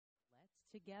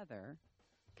together,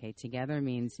 okay, together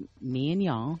means me and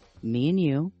y'all, me and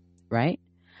you, right?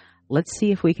 Let's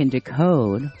see if we can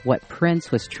decode what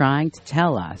Prince was trying to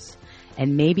tell us,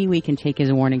 and maybe we can take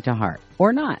his warning to heart,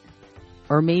 or not.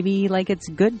 Or maybe, like, it's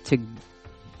good to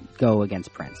go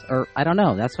against Prince. Or, I don't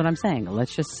know, that's what I'm saying.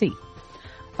 Let's just see.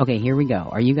 Okay, here we go.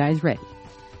 Are you guys ready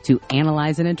to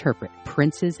analyze and interpret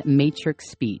Prince's Matrix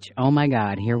speech? Oh my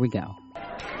God, here we go.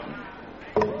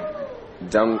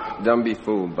 Don't be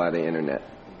fooled by the internet.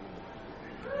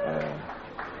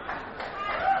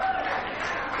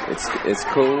 It's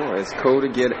cool. It's cool to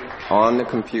get on the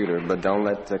computer, but don't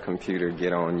let the computer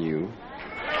get on you.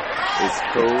 It's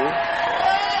cool.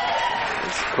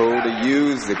 It's cool to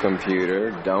use the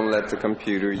computer. Don't let the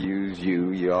computer use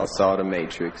you. You all saw the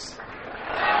Matrix.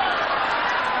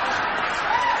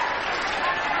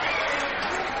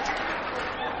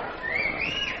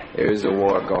 There is a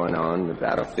war going on. The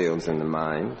battlefield's in the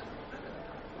mind.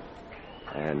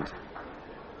 And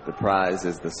the prize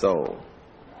is the soul.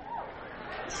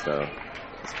 So,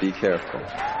 just be careful. Be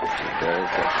very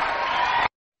careful.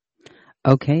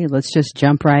 Okay, let's just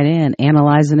jump right in.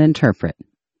 Analyze and interpret.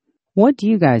 What do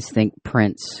you guys think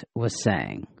Prince was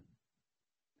saying?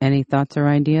 Any thoughts or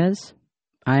ideas?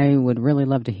 I would really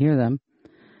love to hear them.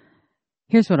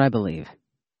 Here's what I believe.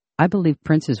 I believe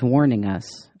Prince is warning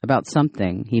us about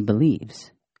something he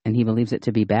believes, and he believes it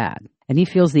to be bad. And he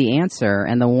feels the answer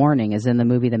and the warning is in the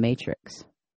movie The Matrix.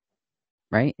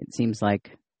 Right? It seems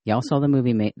like y'all saw the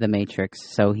movie The Matrix,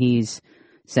 so he's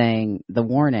saying the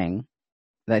warning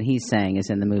that he's saying is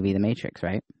in the movie The Matrix,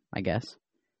 right? I guess.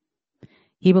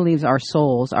 He believes our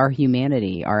souls, our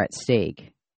humanity are at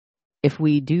stake if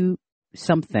we do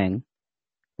something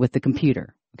with the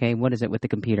computer. Okay, what is it with the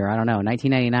computer? I don't know.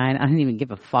 1999, I didn't even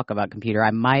give a fuck about computer.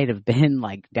 I might have been,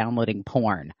 like, downloading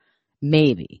porn.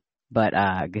 Maybe. But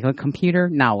computer?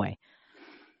 No way.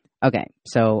 Okay,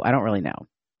 so I don't really know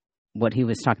what he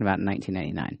was talking about in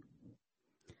 1999.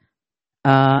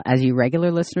 As you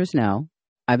regular listeners know,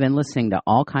 I've been listening to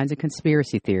all kinds of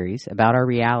conspiracy theories about our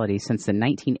reality since the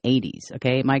 1980s,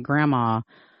 okay? My grandma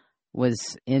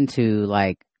was into,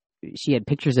 like, she had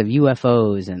pictures of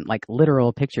UFOs and, like,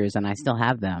 literal pictures, and I still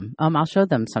have them. I'll show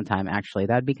them sometime, actually.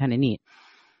 That'd be kind of neat.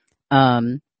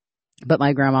 But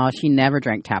my grandma, she never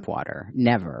drank tap water.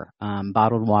 Never.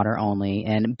 Bottled water only.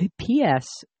 And P.S.,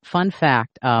 fun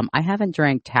fact, I haven't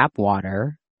drank tap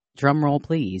water, drum roll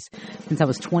please, since I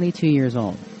was 22 years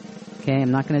old. Okay,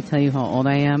 I'm not going to tell you how old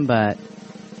I am, but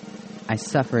I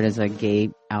suffered as a gay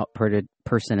outputted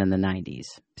person in the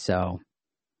 90s. So,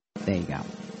 there you go.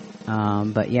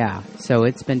 But yeah, so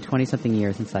it's been 20-something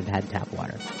years since I've had tap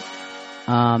water.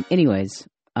 Anyways,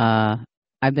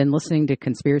 I've been listening to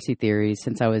conspiracy theories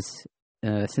since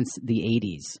since the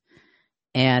 80s.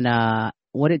 And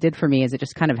what it did for me is it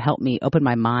just kind of helped me open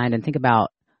my mind and think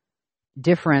about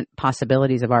different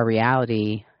possibilities of our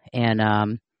reality.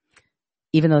 And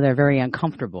even though they're very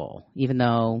uncomfortable, even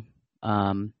though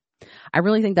I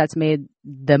really think that's made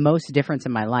the most difference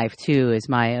in my life, too, is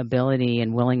my ability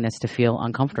and willingness to feel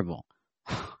uncomfortable.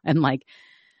 And, like,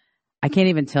 I can't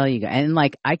even tell you guys. And,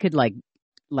 like, I could, like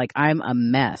I'm a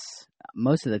mess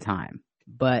most of the time.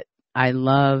 But I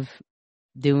love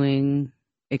doing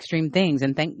extreme things.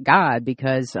 And thank God,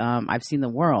 because I've seen the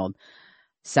world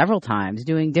several times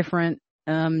doing different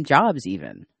jobs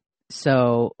even.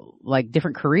 So, like,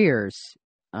 different careers.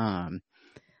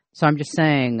 So I'm just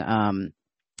saying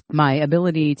my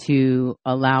ability to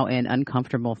allow in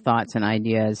uncomfortable thoughts and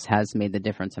ideas has made the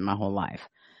difference in my whole life.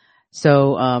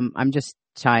 So I'm just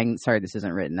sorry this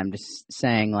isn't written. I'm just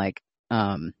saying, like,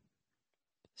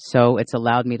 so it's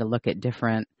allowed me to look at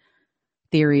different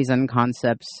theories and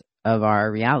concepts of our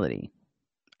reality,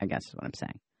 I guess is what I'm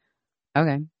saying.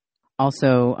 Okay.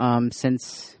 Also,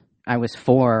 since I was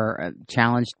 4,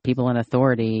 challenged people in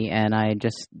authority, and I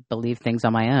just believed things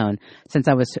on my own. Since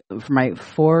I was, for my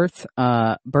 4th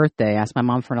birthday, I asked my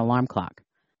mom for an alarm clock.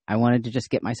 I wanted to just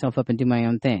get myself up and do my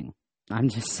own thing. I'm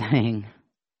just saying,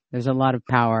 there's a lot of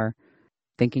power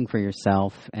thinking for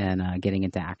yourself and getting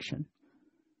into action.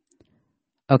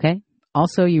 Okay.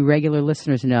 Also, you regular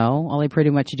listeners know, all I pretty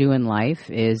much do in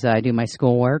life is I do my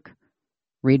schoolwork,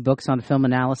 read books on film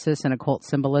analysis and occult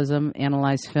symbolism,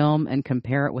 analyze film, and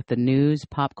compare it with the news,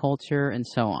 pop culture, and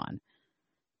so on.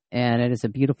 And it is a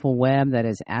beautiful web that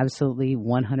is absolutely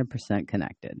 100%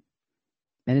 connected.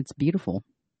 And it's beautiful.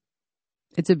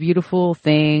 It's a beautiful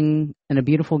thing and a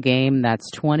beautiful game that's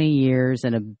 20 years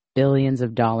and billions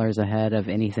of dollars ahead of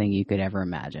anything you could ever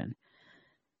imagine.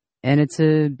 And it's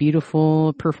a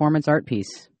beautiful performance art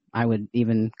piece, I would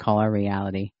even call our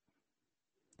reality.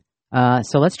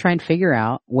 So let's try and figure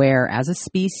out where, as a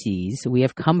species, we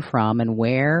have come from and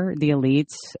where the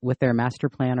elites with their master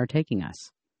plan are taking us.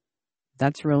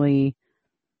 That's really,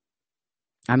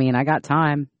 I mean, I got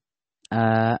time.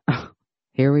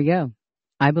 Here we go.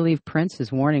 I believe Prince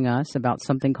is warning us about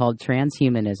something called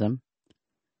transhumanism.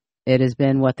 It has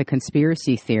been what the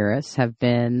conspiracy theorists have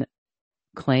been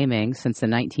claiming since the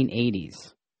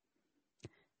 1980s.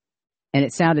 And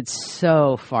it sounded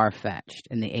so far-fetched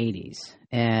in the 80s.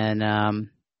 And,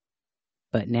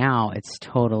 but now it's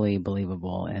totally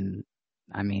believable. And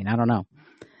I mean, I don't know.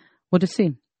 We'll just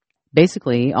see.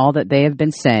 Basically, all that they have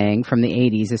been saying from the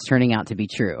 80s is turning out to be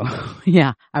true.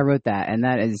 Yeah, I wrote that. And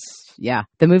that is, yeah.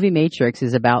 The movie Matrix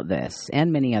is about this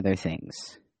and many other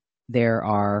things. There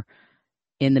are,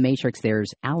 in the Matrix,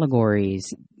 there's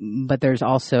allegories, but there's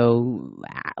also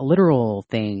literal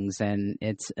things, and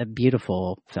it's a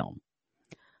beautiful film.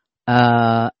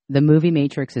 The movie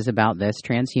Matrix is about this,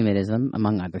 transhumanism,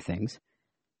 among other things,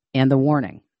 and the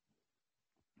warning.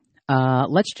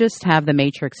 Let's just have the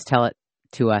Matrix tell it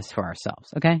to us for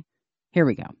ourselves, okay? Here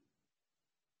we go.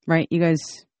 Right, you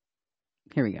guys,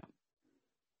 here we go.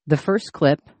 The first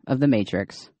clip of the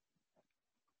Matrix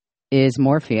is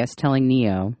Morpheus telling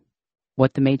Neo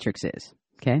what the Matrix is,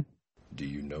 okay? Do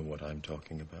you know what I'm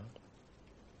talking about?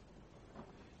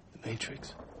 The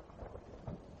Matrix.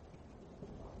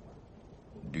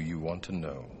 Do you want to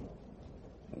know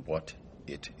what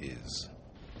it is?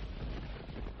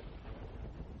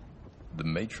 The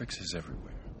Matrix is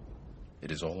everywhere. It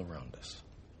is all around us.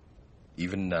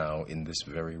 Even now, in this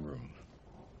very room.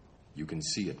 You can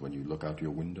see it when you look out your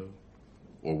window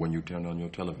or when you turn on your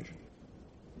television.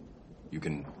 You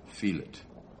can feel it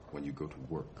when you go to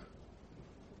work,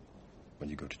 when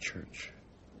you go to church,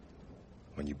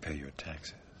 when you pay your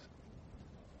taxes.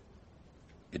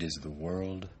 It is the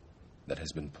world that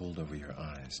has been pulled over your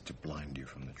eyes to blind you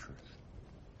from the truth.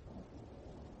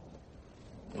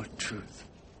 What truth?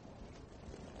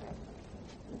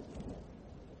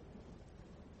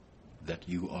 That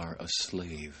you are a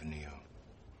slave, Neo.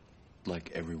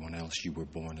 Like everyone else, you were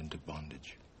born into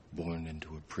bondage, born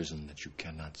into a prison that you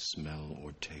cannot smell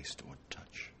or taste or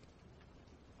touch.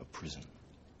 A prison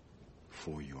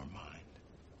for your mind.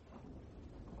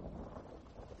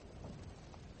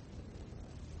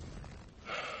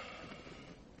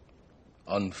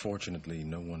 Unfortunately,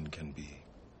 no one can be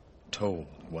told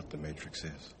what the Matrix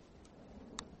is.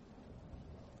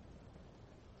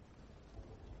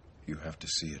 You have to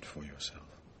see it for yourself.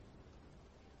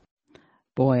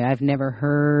 Boy, I've never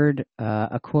heard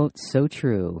a quote so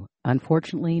true.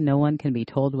 Unfortunately, no one can be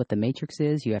told what the Matrix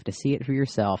is. You have to see it for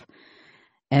yourself.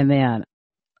 And man,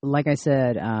 like I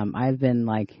said, I've been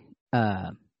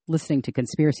listening to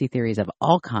conspiracy theories of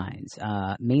all kinds.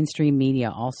 Mainstream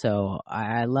media also.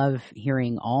 I love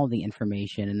hearing all the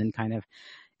information, and then kind of,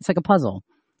 it's like a puzzle.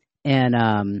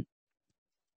 And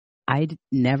I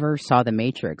never saw the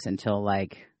Matrix until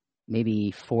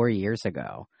maybe 4 years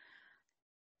ago.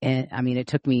 And I mean, it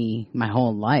took me my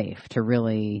whole life to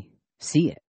really see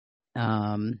it.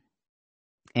 And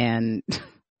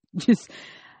just,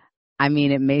 I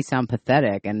mean, it may sound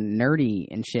pathetic and nerdy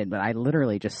and shit, but I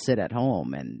literally just sit at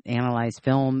home and analyze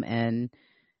film and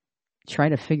try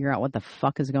to figure out what the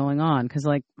fuck is going on. Cause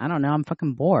I don't know, I'm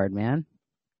fucking bored, man.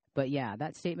 But yeah,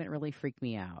 that statement really freaked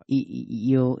me out.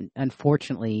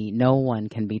 Unfortunately, no one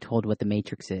can be told what the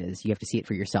Matrix is. You have to see it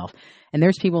for yourself. And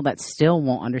there's people that still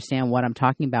won't understand what I'm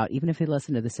talking about, even if they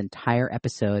listen to this entire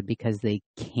episode, because they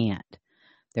can't.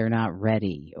 They're not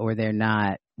ready, or they're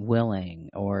not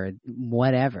willing, or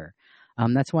whatever.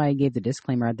 That's why I gave the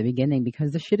disclaimer at the beginning,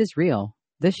 because this shit is real.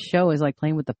 This show is like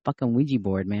playing with the fucking Ouija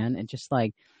board, man. And just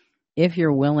if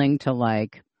you're willing to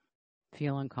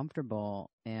feel uncomfortable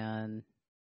and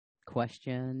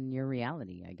question your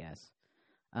reality, I guess.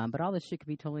 But all this shit could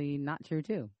be totally not true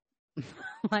too.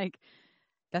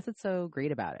 That's what's so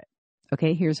great about it.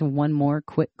 Okay, here's one more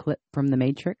quick clip from The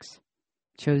Matrix.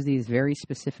 Chose these very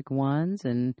specific ones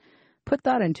and put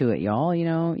thought into it, y'all. You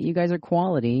know, you guys are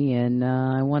quality, and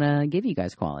I want to give you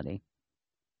guys quality.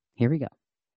 Here we go.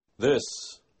 This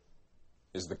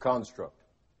is the construct.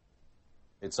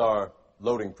 It's our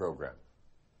loading program.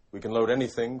 We can load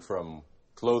anything from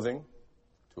clothing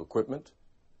to equipment,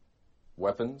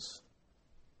 weapons,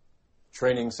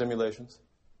 training simulations,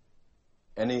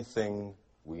 anything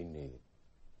we need.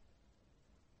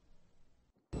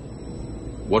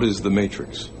 What is the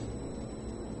Matrix?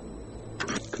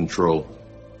 Control.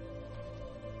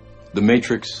 The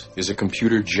Matrix is a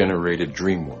computer-generated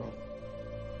dream world,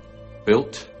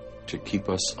 built to keep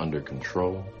us under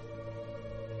control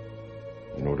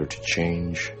in order to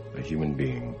change a human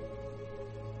being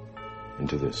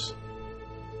into this.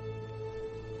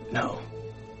 No.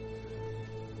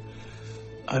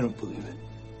 I don't believe it.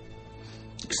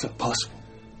 It's not possible.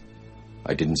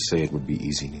 I didn't say it would be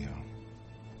easy, Neo.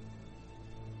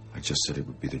 I just said it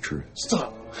would be the truth.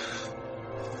 Stop.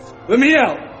 Let me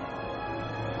out.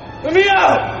 Let me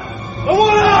out. I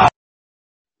want out.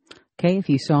 Okay, if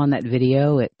you saw in that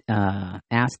video, it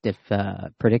asked if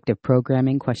predictive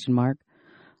programming, ?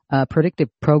 Predictive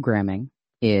programming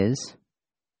is,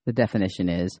 the definition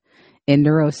is, in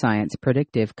neuroscience,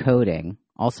 predictive coding,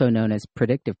 also known as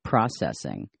predictive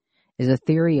processing, is a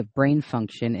theory of brain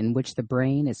function in which the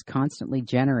brain is constantly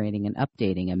generating and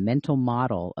updating a mental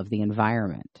model of the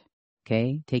environment,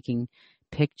 okay, taking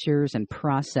pictures and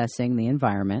processing the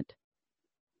environment.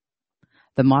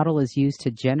 The model is used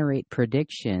to generate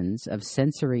predictions of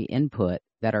sensory input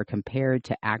that are compared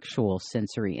to actual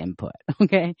sensory input,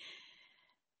 okay?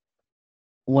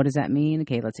 What does that mean?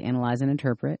 Okay, let's analyze and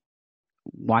interpret.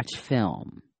 Watch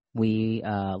film. We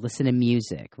listen to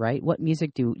music, right? What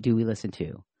music do we listen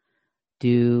to?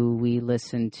 Do we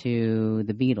listen to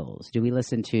the Beatles? Do we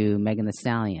listen to Megan Thee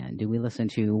Stallion? Do we listen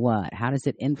to what? How does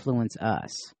it influence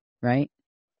us, right?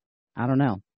 I don't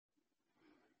know.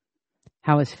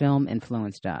 How has film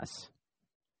influenced us?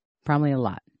 Probably a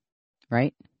lot,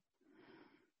 right?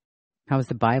 How has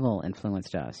the Bible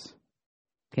influenced us?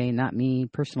 Okay, not me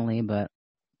personally, but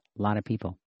a lot of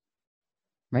people,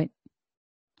 right?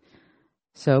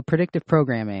 So predictive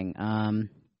programming,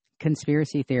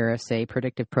 conspiracy theorists say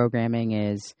predictive programming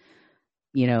is,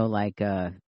 like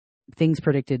things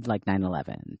predicted like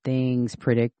 9/11. Things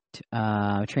predict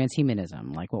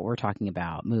transhumanism, like what we're talking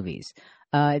about, movies.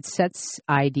 It sets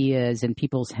ideas in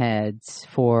people's heads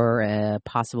for a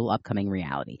possible upcoming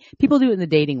reality. People do it in the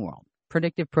dating world,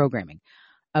 predictive programming.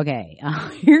 Okay,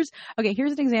 here's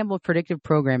an example of predictive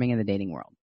programming in the dating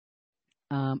world.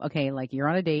 Okay, like you're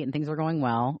on a date and things are going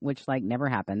well, which like never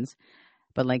happens,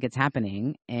 but like it's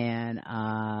happening, and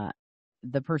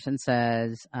the person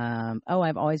says, oh,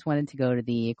 I've always wanted to go to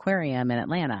the aquarium in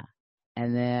Atlanta.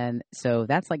 And then, so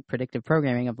that's like predictive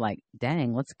programming of like,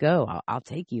 dang, let's go. I'll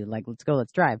take you. Like, let's go,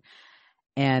 let's drive.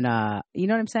 And you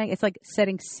know what I'm saying? It's like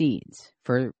setting seeds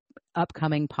for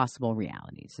upcoming possible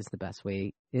realities is the best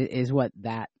way, is what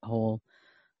that whole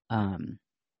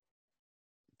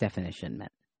definition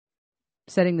meant.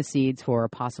 Setting the seeds for a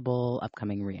possible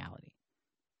upcoming reality.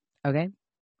 Okay?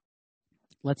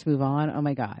 Let's move on. Oh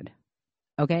my God.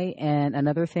 Okay, and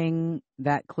another thing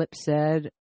that clip said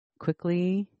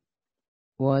quickly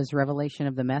was revelation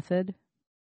of the method.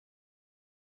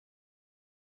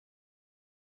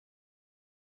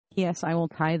 Yes, I will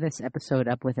tie this episode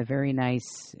up with a very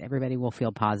nice, everybody will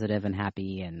feel positive and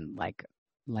happy and like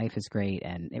life is great,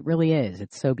 and it really is.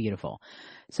 It's so beautiful.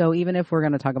 So even if we're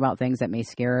going to talk about things that may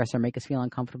scare us or make us feel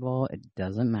uncomfortable, it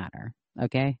doesn't matter,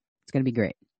 okay? It's going to be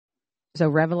great. So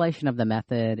revelation of the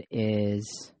method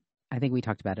is, I think we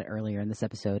talked about it earlier in this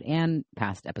episode and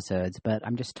past episodes, but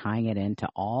I'm just tying it into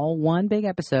all one big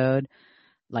episode,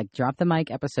 like drop the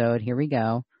mic episode. Here we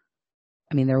go.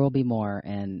 I mean, there will be more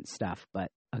and stuff, but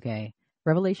okay.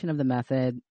 Revelation of the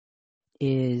method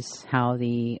is how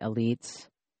the elites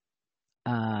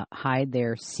hide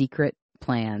their secret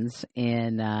plans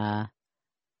in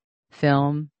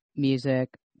film, music,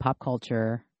 pop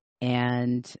culture,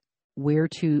 and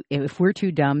if we're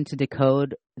too dumb to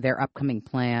decode their upcoming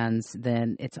plans,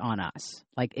 then it's on us.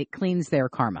 Like, it cleans their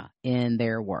karma in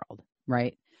their world,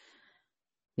 right?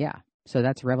 Yeah. So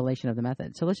that's revelation of the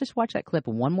method. So let's just watch that clip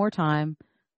one more time.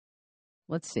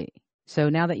 Let's see. So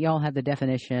now that y'all have the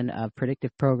definition of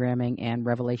predictive programming and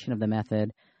revelation of the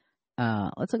method,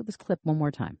 let's look at this clip one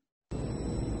more time.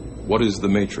 What is the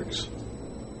Matrix?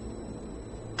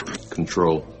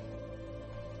 Control.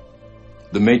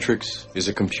 The Matrix is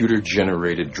a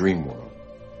computer-generated dream world,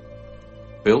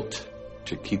 built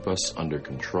to keep us under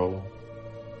control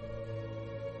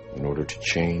in order to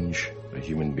change a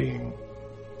human being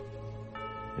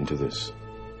into this.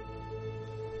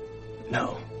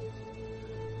 No.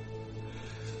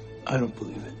 I don't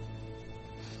believe it.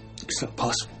 It's not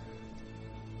possible.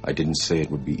 I didn't say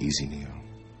it would be easy, Neo.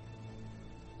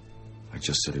 I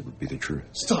just said it would be the truth.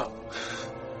 Stop.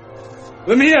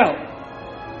 Let me out.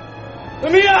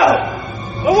 Let me out!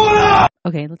 I want out!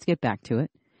 Okay, let's get back to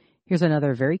it. Here's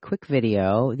another very quick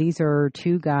video. These are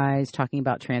two guys talking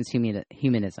about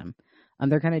transhumanism.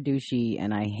 They're kind of douchey,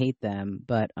 and I hate them,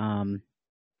 but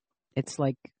it's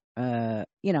like,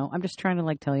 I'm just trying to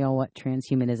like tell y'all what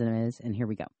transhumanism is, and here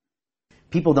we go.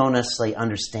 People don't necessarily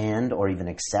understand or even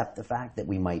accept the fact that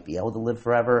we might be able to live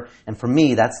forever. And for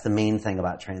me, that's the main thing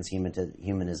about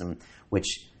transhumanism,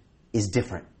 which is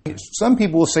different. Some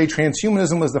people will say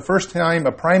transhumanism was the first time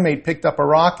a primate picked up a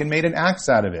rock and made an axe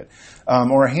out of it,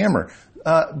 or a hammer.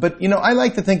 But I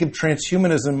like to think of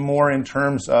transhumanism more in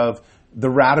terms of the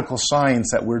radical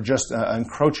science that we're just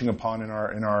encroaching upon in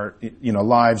our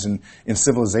lives and in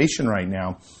civilization right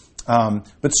now.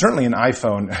 But certainly an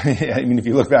iPhone, I mean, if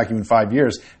you look back even 5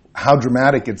 years, how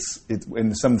dramatic it's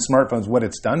in some smartphones, what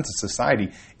it's done to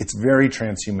society, it's very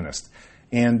transhumanist.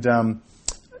 And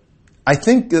I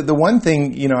think the one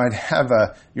thing, I'd have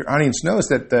your audience know is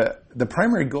that the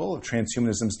primary goal of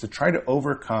transhumanism is to try to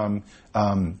overcome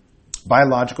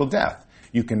biological death.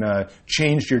 You can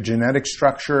change your genetic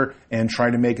structure and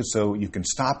try to make it so you can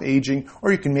stop aging,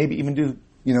 or you can maybe even do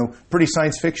pretty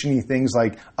science fiction-y things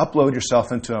like upload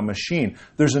yourself into a machine.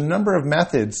 There's a number of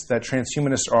methods that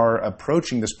transhumanists are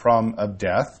approaching this problem of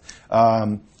death.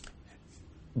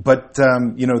 But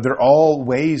they're all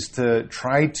ways to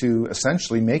try to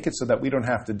essentially make it so that we don't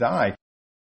have to die.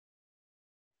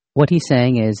 What he's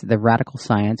saying is the radical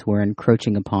science we're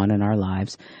encroaching upon in our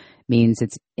lives means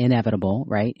it's inevitable,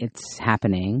 right? It's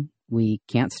happening. We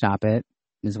can't stop it,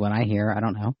 is what I hear. I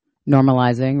don't know.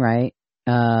 Normalizing, right?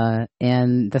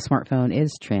 And the smartphone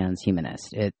is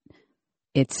transhumanist.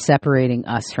 It's separating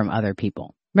us from other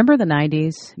people. Remember the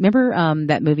 90s? Remember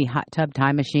that movie Hot Tub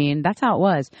Time Machine? That's how it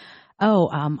was. Oh,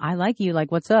 I like you.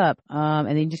 Like, what's up? And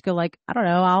then you just go like, I don't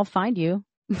know, I'll find you.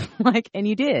 And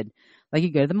you did. Like,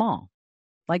 you go to the mall.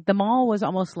 Like, the mall was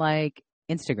almost like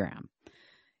Instagram.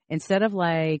 Instead of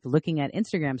like looking at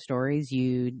Instagram stories,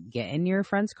 you get in your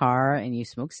friend's car and you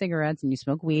smoke cigarettes and you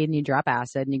smoke weed and you drop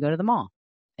acid and you go to the mall.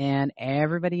 And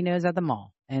everybody knows at the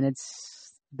mall. And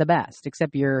it's the best,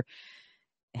 except you're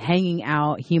hanging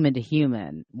out human to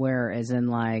human. Whereas in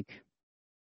like,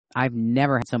 I've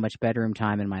never had so much bedroom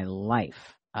time in my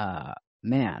life.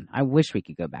 Man, I wish we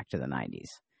could go back to the 90s.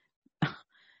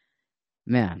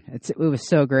 Man, it was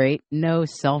so great. No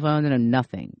cell phone and no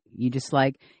nothing. You just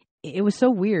like, it was so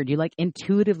weird. You like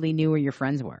intuitively knew where your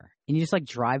friends were. And you just like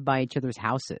drive by each other's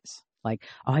houses. Like,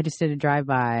 oh, I just did a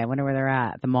drive-by. I wonder where they're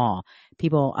at the mall.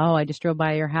 People, oh, I just drove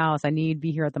by your house. I knew you'd be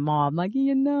here at the mall. I'm like,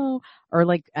 Or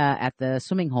like at the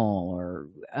swimming hole, or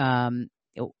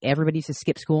everybody used to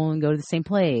skip school and go to the same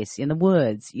place in the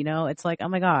woods. It's like, oh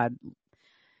my God,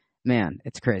 man,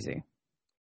 it's crazy.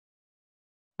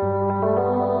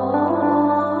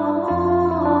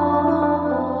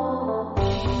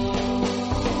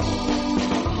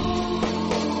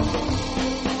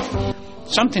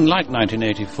 Something like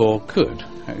 1984 could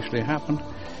actually happen.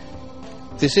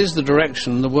 This is the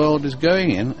direction the world is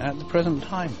going in at the present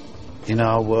time. In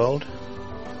our world,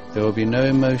 there will be no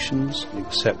emotions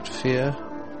except fear,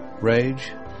 rage,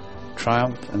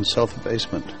 triumph, and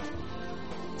self-abasement.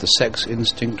 The sex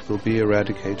instinct will be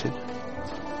eradicated.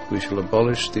 We shall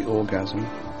abolish the orgasm.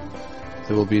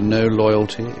 There will be no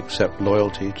loyalty except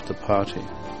loyalty to the party.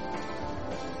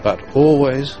 But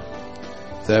always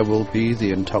there will be the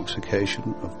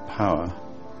intoxication of power.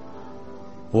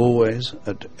 Always,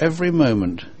 at every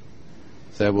moment,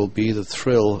 there will be the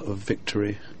thrill of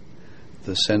victory,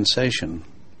 the sensation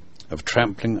of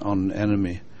trampling on an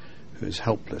enemy who is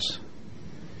helpless.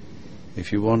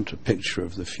 If you want a picture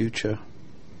of the future,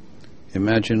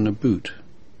 imagine a boot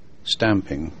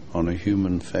stamping on a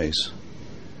human face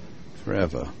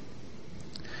forever.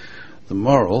 The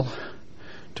moral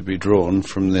to be drawn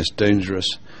from this dangerous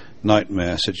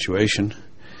nightmare situation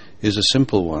is a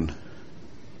simple one.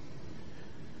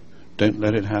 Don't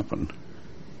let it happen.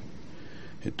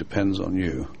 It depends on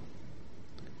you.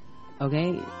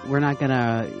 Okay, we're not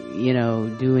gonna,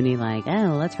 do any like,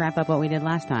 oh, let's wrap up what we did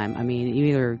last time. I mean, you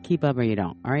either keep up or you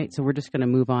don't. All right, so we're just gonna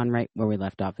move on right where we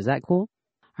left off. Is that cool?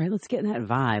 All right, let's get in that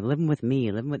vibe. Living with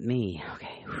me.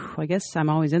 Okay, I guess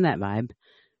I'm always in that vibe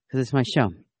because it's my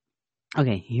show.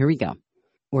 Okay, here we go.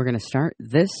 We're going to start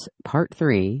this part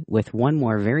 3 with one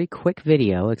more very quick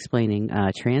video explaining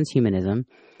transhumanism,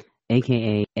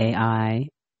 aka AI,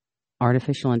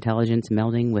 artificial intelligence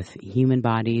melding with human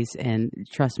bodies. And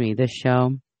trust me, this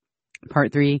show,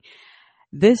 part 3,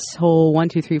 this whole 1,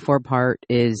 2, 3, 4 part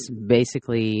is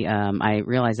basically, I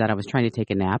realized that I was trying to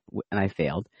take a nap and I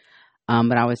failed.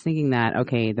 But I was thinking that,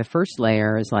 okay, the first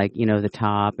layer is like, the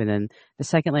top, and then the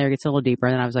second layer gets a little deeper.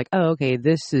 And then I was like, oh, okay,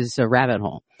 this is a rabbit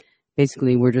hole.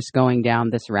 Basically, we're just going down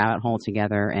this rabbit hole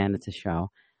together, and it's a show.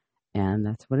 And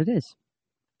that's what it is.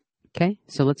 Okay,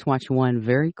 so let's watch one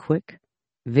very quick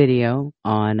video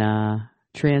on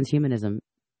transhumanism,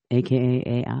 a.k.a.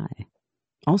 AI.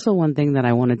 Also, one thing that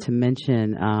I wanted to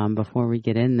mention before we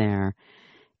get in there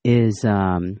is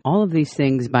all of these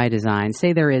things by design.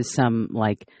 Say there is some,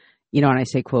 and I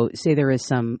say, quote, say there is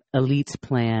some elite's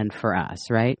plan for us,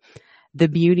 right? the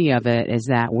beauty of it is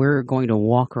that we're going to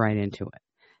walk right into it.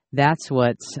 That's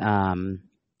what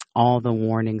all the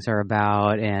warnings are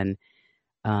about, and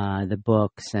the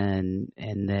books and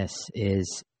this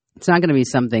is. It's not going to be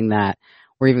something that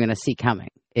we're even going to see coming.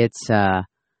 It's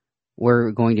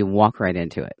we're going to walk right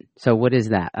into it. So what is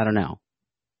that? I don't know.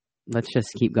 Let's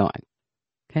just keep going.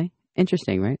 Okay,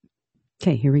 interesting, right?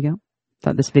 Okay, here we go.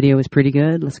 Thought this video was pretty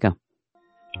good. Let's go.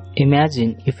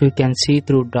 Imagine if we can see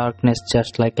through darkness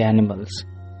just like animals.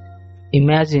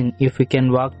 Imagine if we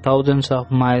can walk thousands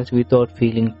of miles without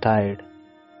feeling tired.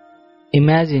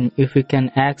 Imagine if we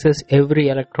can access every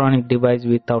electronic device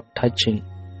without touching.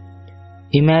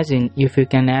 Imagine if we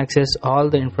can access all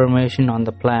the information on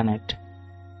the planet.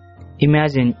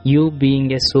 Imagine you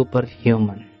being a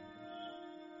superhuman.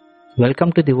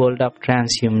 Welcome to the world of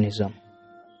transhumanism.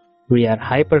 We are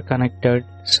hyper-connected,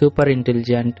 super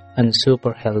intelligent, and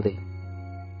super healthy.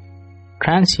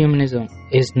 Transhumanism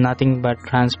is nothing but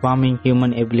transforming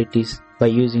human abilities by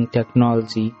using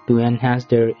technology to enhance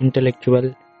their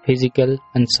intellectual, physical,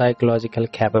 and psychological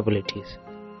capabilities.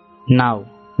 Now,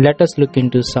 let us look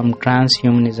into some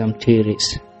transhumanism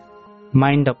theories.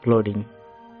 Mind uploading.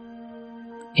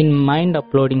 In mind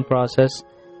uploading process,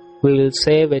 we will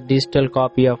save a digital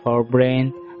copy of our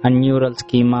brain and neural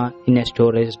schema in a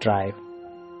storage drive.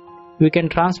 We can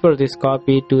transfer this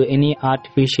copy to any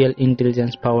artificial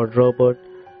intelligence-powered robot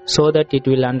so that it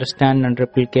will understand and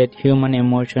replicate human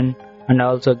emotion and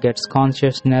also gets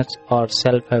consciousness or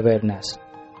self-awareness.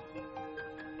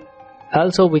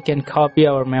 Also, we can copy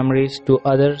our memories to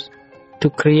others to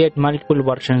create multiple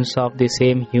versions of the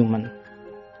same human.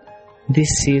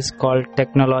 This is called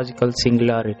technological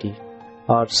singularity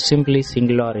or simply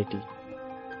singularity.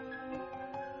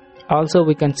 Also,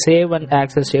 we can save and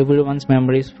access everyone's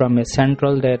memories from a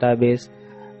central database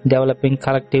developing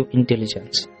collective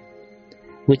intelligence,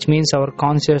 which means our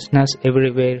consciousness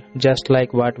everywhere, just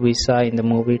like what we saw in the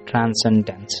movie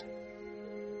Transcendence.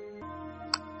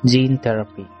 Gene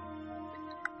therapy.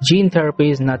 Gene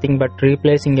therapy is nothing but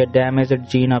replacing a damaged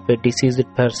gene of a deceased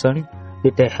person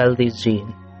with a healthy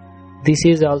gene. This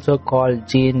is also called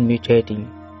gene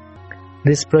mutating.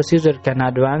 This procedure can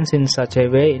advance in such a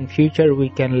way in future we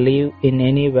can live in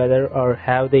any weather or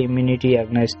have the immunity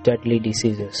against deadly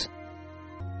diseases.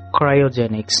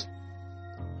 Cryogenics.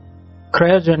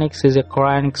 Cryogenics is a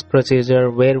cryonics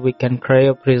procedure where we can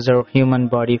cryopreserve human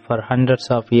body for hundreds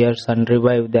of years and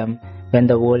revive them when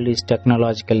the world is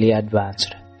technologically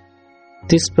advanced.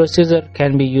 This procedure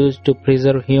can be used to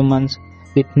preserve humans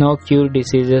with no cure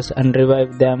diseases and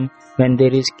revive them when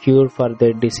there is cure for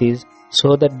their disease,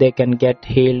 so that they can get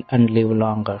healed and live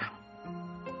longer.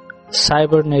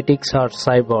 Cybernetics or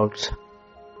cyborgs.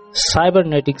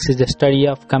 Cybernetics is the study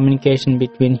of communication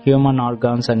between human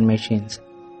organs and machines.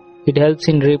 It helps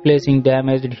in replacing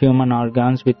damaged human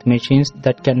organs with machines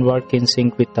that can work in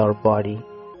sync with our body.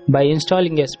 By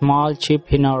installing a small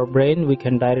chip in our brain, we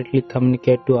can directly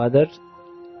communicate to others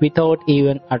without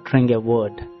even uttering a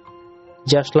word.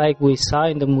 Just like we saw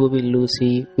in the movie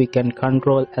Lucy, we can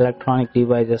control electronic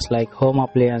devices like home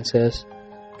appliances,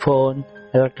 phone,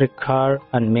 electric car,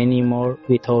 and many more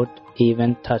without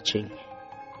even touching.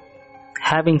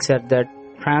 Having said that,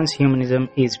 transhumanism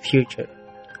is future,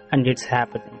 and it's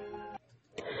happening.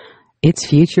 It's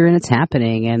future and it's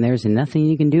happening, and there's nothing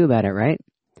you can do about it, right?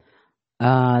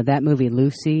 That movie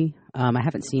Lucy, I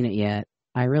haven't seen it yet.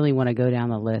 I really want to go down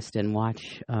the list and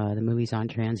watch the movies on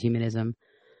transhumanism.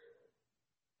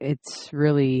 It's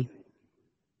really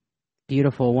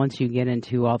beautiful once you get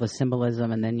into all the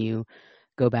symbolism, and then you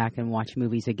go back and watch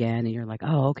movies again and you're like,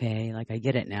 oh, okay, like I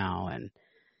get it now. And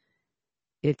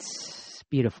it's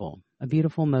beautiful, a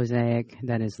beautiful mosaic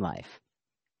that is life.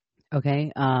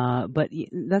 Okay. But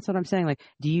that's what I'm saying. Like,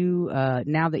 do you,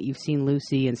 now that you've seen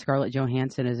Lucy and Scarlett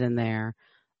Johansson is in there,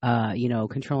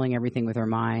 controlling everything with her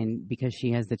mind because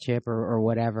she has the chip or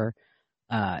whatever,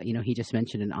 he just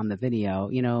mentioned it on the video,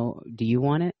 do you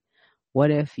want it? What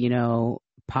if,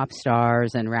 pop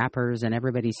stars and rappers and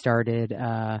everybody started,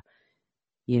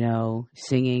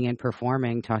 singing and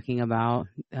performing, talking about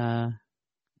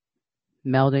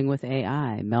melding with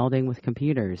AI, melding with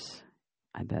computers?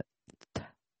 I bet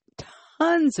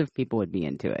tons of people would be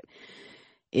into it.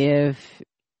 If,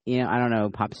 I don't know who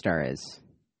pop star is.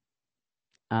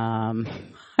 I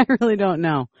really don't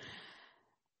know.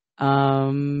 I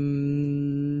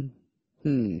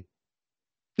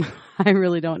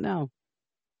really don't know.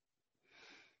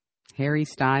 Harry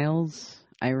Styles?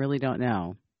 I really don't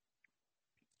know.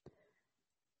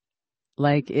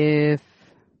 Like if,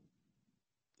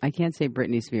 I can't say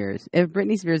Britney Spears. If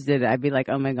Britney Spears did it, I'd be like,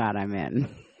 oh my God, I'm in.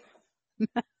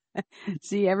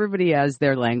 See, everybody has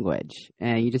their language,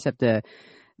 and you just have to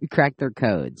crack their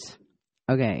codes.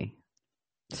 Okay.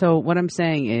 So what I'm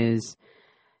saying is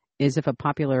if a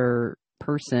popular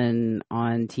person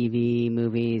on TV,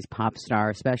 movies, pop star,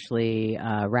 especially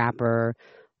rapper,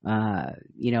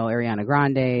 Ariana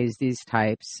Grande's, these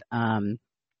types,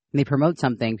 they promote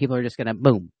something, people are just gonna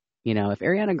boom. If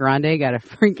Ariana Grande got a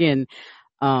freaking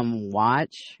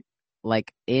watch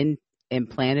like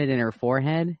implanted in her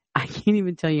forehead, I can't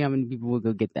even tell you how many people will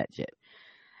go get that shit.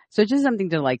 So it's just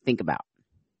something to like think about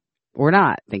or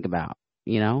not think about.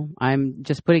 I'm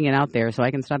just putting it out there so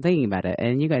I can stop thinking about it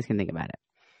and you guys can think about it.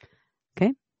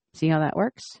 Okay? See how that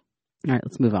works? All right,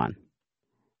 let's move on.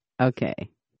 Okay.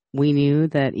 We knew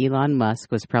that Elon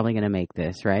Musk was probably going to make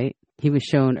this, right? He was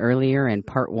shown earlier in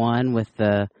part 1 with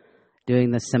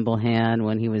doing the symbol hand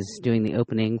when he was doing the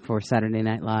opening for Saturday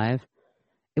Night Live.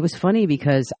 It was funny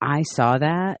because I saw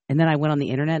that and then I went on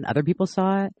the internet and other people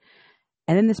saw it.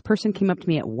 And then this person came up to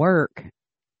me at work.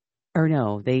 Or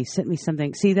no, they sent me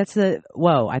something. See,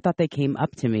 whoa, I thought they came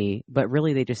up to me, but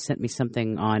really they just sent me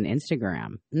something on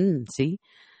Instagram. See?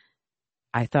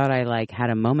 I thought I had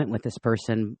a moment with this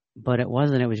person, but it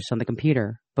wasn't. It was just on the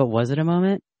computer. But was it a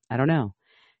moment? I don't know.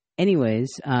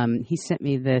 Anyways, he sent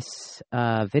me this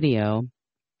video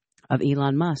of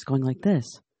Elon Musk going like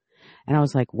this. And I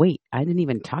was like, wait, I didn't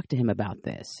even talk to him about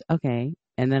this. Okay.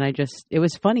 And then it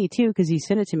was funny too, because he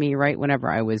sent it to me right whenever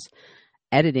I was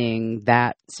editing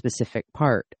that specific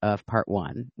part of part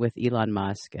 1 with Elon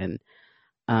Musk. And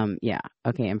yeah,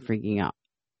 okay, I'm freaking out.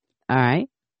 All right.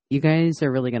 You guys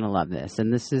are really going to love this.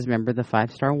 And this is, remember the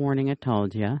 5-star warning I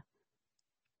told you.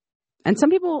 And some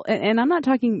people, and I'm not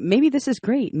talking, maybe this is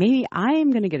great. Maybe I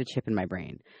am going to get a chip in my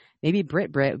brain. Maybe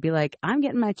Britt would be like, I'm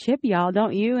getting my chip, y'all,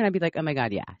 don't you? And I'd be like, oh my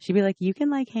God, yeah. She'd be like, you can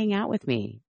hang out with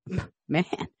me. Man,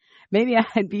 maybe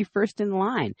I'd be first in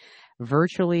line.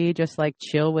 Virtually just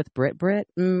chill with Britt.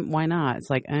 Why not? It's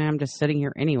I'm just sitting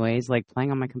here anyways,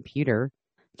 playing on my computer.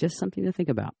 Just something to think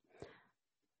about.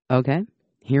 Okay,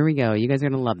 here we go. You guys are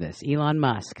going to love this. Elon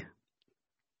Musk.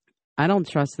 I don't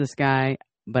trust this guy,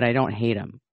 but I don't hate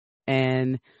him.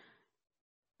 And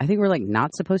I think we're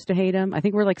not supposed to hate him. I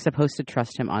think we're supposed to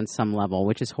trust him on some level,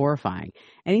 which is horrifying.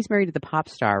 And he's married to the pop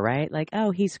star, right?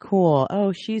 Oh, he's cool.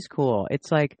 Oh, she's cool.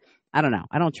 It's I don't know.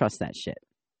 I don't trust that shit.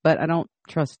 But I don't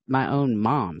trust my own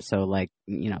mom. So,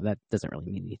 that doesn't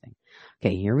really mean anything.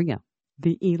 Okay, here we go.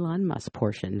 The Elon Musk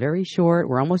portion. Very short.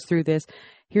 We're almost through this.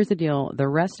 Here's the deal. The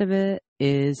rest of it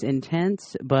is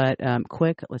intense, but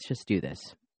quick. Let's just do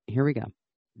this. Here we go.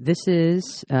 This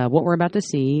is what we're about to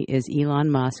see is Elon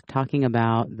Musk talking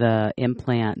about the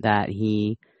implant that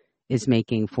he is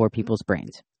making for people's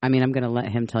brains. I mean, I'm going to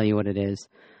let him tell you what it is.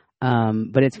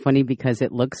 But it's funny because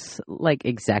it looks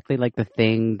exactly like the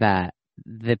thing that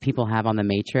the people have on The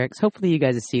Matrix. Hopefully you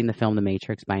guys have seen the film The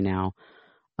Matrix by now.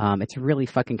 It's really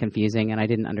fucking confusing, and I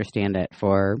didn't understand it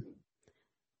for,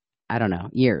 I don't know,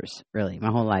 years, really,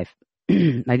 my whole life.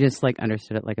 I just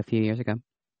understood it a few years ago.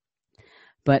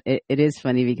 But it is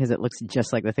funny because it looks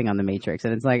just like the thing on The Matrix.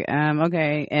 And it's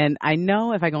okay. And I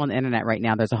know if I go on the internet right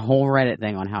now, there's a whole Reddit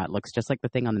thing on how it looks just like the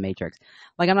thing on The Matrix.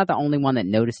 I'm not the only one that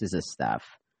notices this stuff.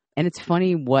 And it's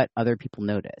funny what other people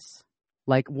notice.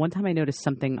 One time I noticed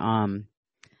something,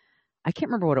 I can't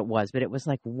remember what it was, but it was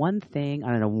one thing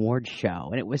on an award show.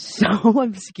 And it was so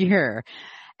obscure.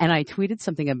 And I tweeted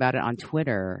something about it on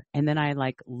Twitter. And then I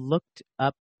looked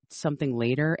up something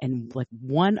later, and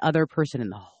one other person in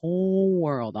the whole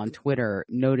world on Twitter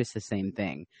noticed the same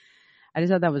thing. I just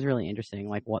thought that was really interesting,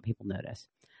 what people notice.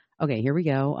 Okay, here we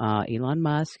go. Elon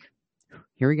Musk.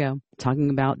 Here we go.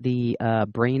 Talking about the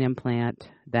brain implant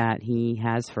that he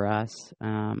has for us.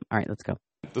 All right, let's go.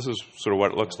 This is sort of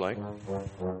what it looks like.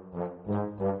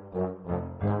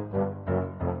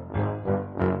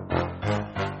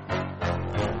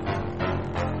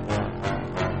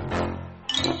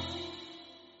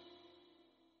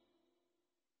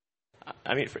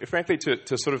 I mean, frankly,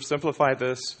 to sort of simplify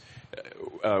this,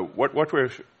 what we're,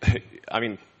 I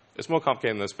mean, it's more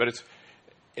complicated than this, but it's,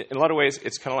 in a lot of ways,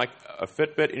 it's kind of like a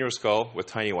Fitbit in your skull with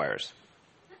tiny wires.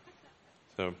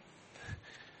 So,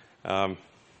 and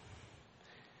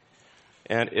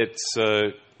it's,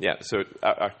 yeah, so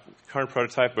our current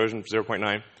prototype, version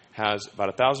 0.9, has about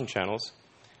 1,000 channels.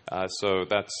 So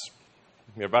that's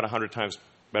about 100 times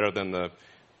better than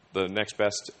the next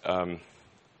best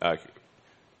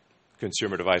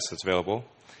consumer device that's available.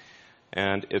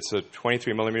 And it's a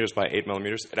 23 millimeters by 8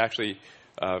 millimeters. It actually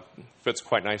fits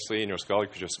quite nicely in your skull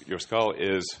because your skull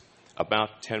is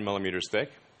about 10 millimeters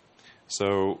thick.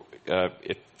 So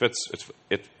it fits,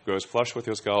 it goes flush with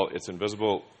your skull. It's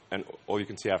invisible, and all you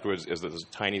can see afterwards is there's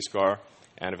a tiny scar,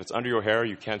 And if it's under your hair,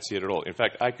 you can't see it at all. In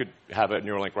fact, I could have a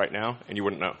Neuralink right now, and you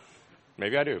wouldn't know.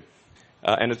 Maybe I do.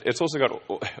 And it's also got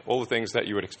all the things that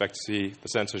you would expect to see, the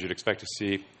sensors you'd expect to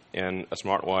see in a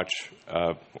smartwatch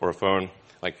or a phone,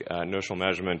 like inertial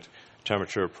measurement,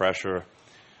 temperature, pressure.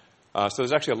 So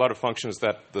there's actually a lot of functions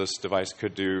that this device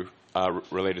could do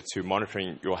related to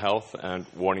monitoring your health and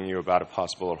warning you about a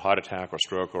possible heart attack or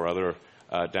stroke or other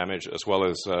damage, as well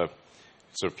as sort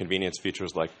of convenience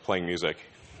features like playing music.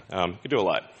 You could do a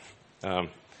lot.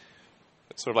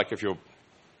 It's sort of like if your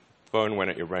phone went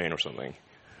at your brain or something.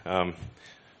 Yeah,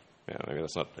 maybe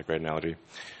that's not a great analogy.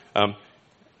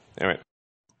 Anyway.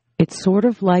 It's sort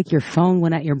of like your phone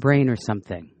went at your brain or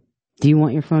something. Do you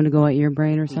want your phone to go at your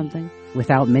brain or something?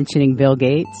 Without mentioning Bill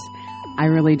Gates? I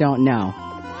really don't know.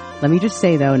 Let me just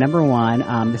say, though, number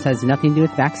one, this has nothing to do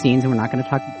with vaccines, and we're not going to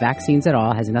talk vaccines at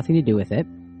all. It has nothing to do with it.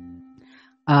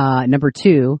 Number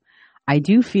two, I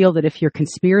do feel that if your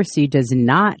conspiracy does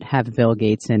not have Bill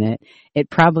Gates in it,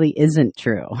 it probably isn't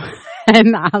true.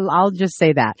 And I'll just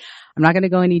say that. I'm not going to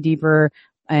go any deeper.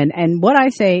 And what I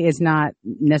say is not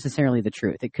necessarily the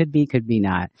truth. It could be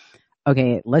not.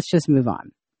 Okay, let's just move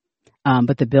on.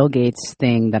 But the Bill Gates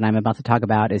thing that I'm about to talk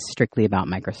about is strictly about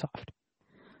Microsoft.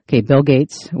 Okay, Bill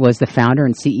Gates was the founder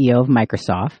and CEO of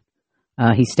Microsoft.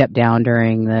 He stepped down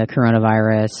during the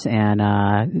coronavirus,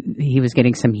 and he was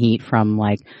getting some heat from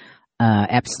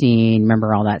Epstein,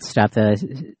 remember all that stuff,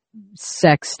 the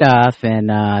sex stuff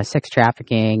and sex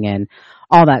trafficking and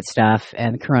all that stuff,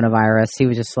 and coronavirus. He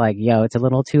was just like, yo, it's a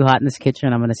little too hot in this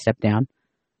kitchen. I'm going to step down.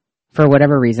 For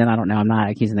whatever reason, I don't know. I'm not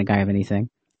accusing the guy of anything.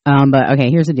 But okay,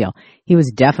 here's the deal. He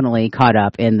was definitely caught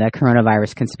up in the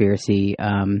coronavirus conspiracy,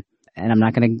 and I'm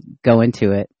not going to go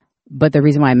into it. But the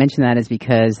reason why I mention that is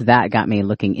because that got me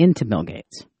looking into Bill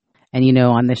Gates. And,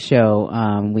 on this show,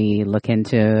 we look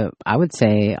into, I would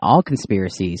say, all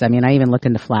conspiracies. I mean, I even looked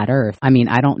into flat Earth. I mean,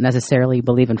 I don't necessarily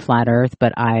believe in flat Earth,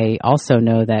 but I also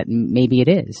know that maybe it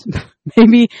is.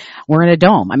 Maybe we're in a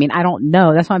dome. I mean, I don't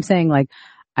know. That's why I'm saying,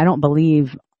 I don't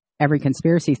believe every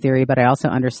conspiracy theory, but I also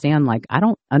understand, I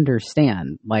don't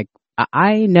understand.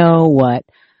 I know what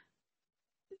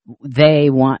they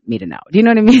want me to know. Do you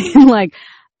know what I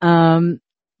mean?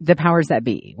 The powers that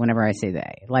be, whenever I say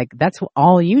they. That's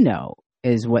all you know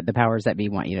is what the powers that be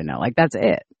want you to know. That's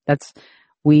it.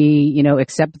 We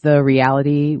accept the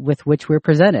reality with which we're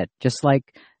presented, just like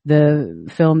the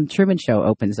film Truman Show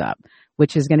opens up,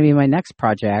 which is going to be my next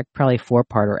project, probably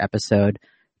 4-parter episode,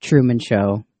 Truman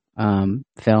Show,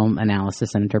 film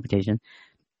analysis and interpretation,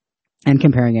 and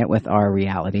comparing it with our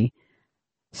reality.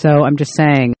 So I'm just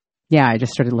saying, yeah, I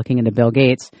just started looking into Bill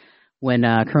Gates when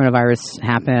coronavirus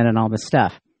happened and all this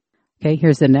stuff. Okay,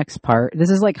 here's the next part. This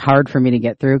is hard for me to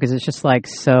get through because it's just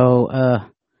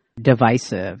so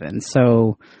divisive and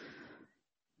so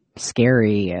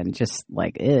scary and just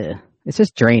it's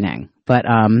just draining. But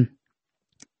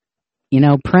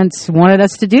Prince wanted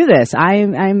us to do this.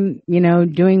 I'm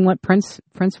doing what Prince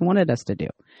wanted us to do.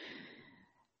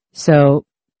 So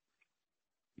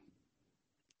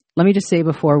let me just say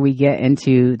before we get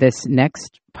into this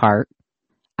next part,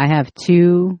 I have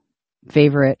 2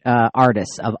 favorite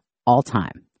artists of all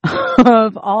time,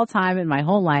 in my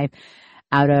whole life,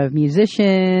 out of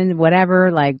musician,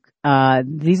 whatever,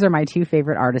 these are my 2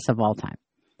 favorite artists of all time.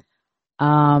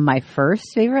 My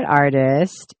first favorite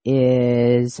artist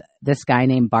is this guy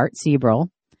named Bart Sibrel,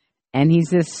 and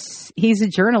he's a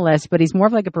journalist, but he's more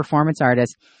of a performance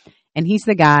artist, and he's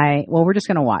the guy, well, we're just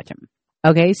going to watch him.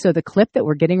 Okay, so the clip that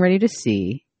we're getting ready to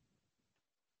see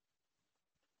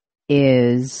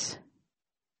is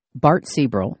Bart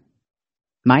Sibrel,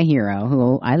 my hero,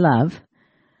 who I love.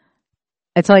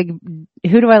 It's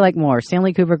who do I like more,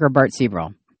 Stanley Kubrick or Bart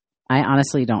Sibrel? I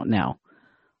honestly don't know.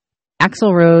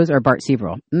 Axl Rose or Bart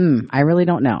Sibrel? I really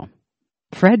don't know.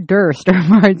 Fred Durst or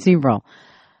Bart Sibrel?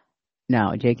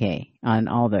 No, JK on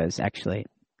all those, actually.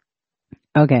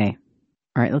 Okay.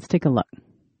 All right, let's take a look.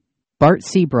 Bart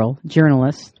Sibrel,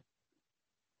 journalist.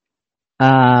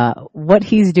 What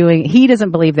he's doing, he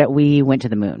doesn't believe that we went to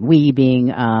the moon. We being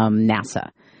NASA.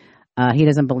 He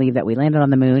doesn't believe that we landed on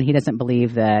the moon. He doesn't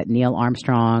believe that Neil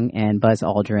Armstrong and Buzz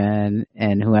Aldrin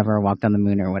and whoever walked on the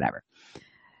moon or whatever.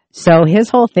 So his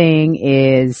whole thing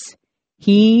is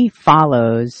he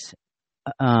follows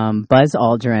Buzz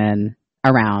Aldrin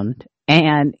around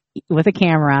and with a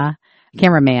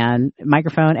cameraman,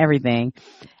 microphone, everything.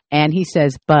 And he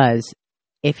says, Buzz,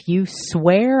 if you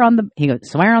swear on the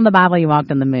Bible you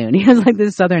walked on the moon. He has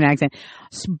this southern accent.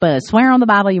 Buzz, swear on the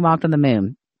Bible you walked on the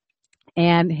moon.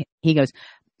 And he goes,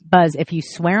 Buzz, if you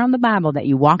swear on the Bible that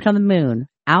you walked on the moon,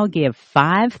 I'll give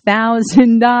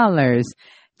 $5,000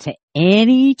 to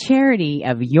any charity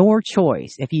of your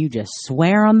choice if you just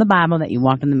swear on the Bible that you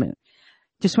walked on the moon.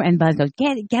 Just swear. And Buzz goes,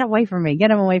 get away from me.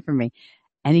 Get him away from me.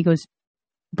 And he goes,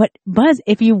 but Buzz,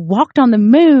 if you walked on the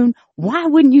moon, why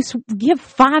wouldn't you give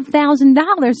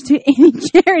 $5,000 to any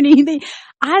charity?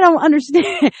 I don't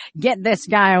understand. Get this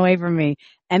guy away from me.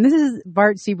 And this is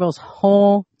Bart Sibrel's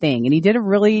whole thing. And he did a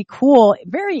really cool,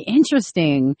 very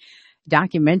interesting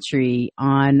documentary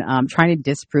on trying to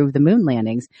disprove the moon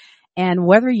landings. And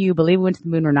whether you believe we went to the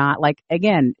moon or not, like,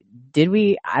 again, did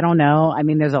we? I don't know. I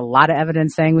mean, there's a lot of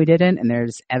evidence saying we didn't, and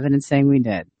there's evidence saying we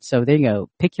did. So there you go.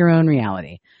 Pick your own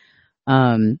reality.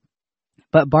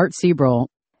 But Bart Sibrel,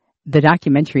 the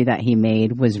documentary that he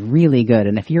made was really good.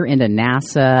 And if you're into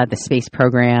NASA, the space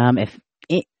program, if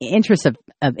interest of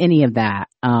any of that,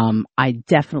 I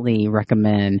definitely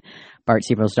recommend Bart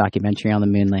Sibrel's documentary on the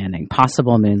moon landing,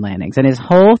 possible moon landings. And his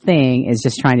whole thing is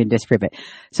just trying to disprove it.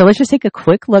 So let's just take a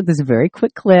quick look. This is a very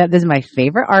quick clip. This is my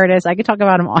favorite artist. I could talk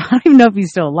about him. I don't even know if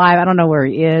he's still alive. I don't know where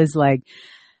he is. Like,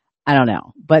 I don't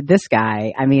know. But this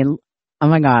guy, I mean, oh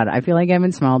my God, I feel like I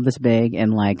haven't smiled this big in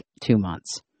like 2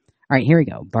 months. All right, here we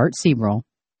go. Bart Sibrel,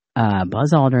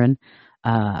 Buzz Aldrin,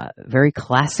 very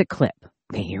classic clip.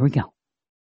 Okay, here we go.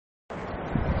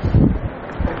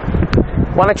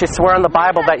 Why don't you swear on the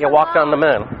Bible that you walked on the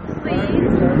moon? Please?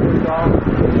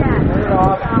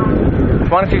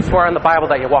 Why don't you swear on the Bible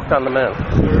that you walked on the moon?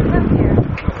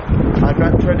 I'm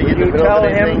not trying to get in the middle of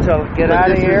anything. Tell him to get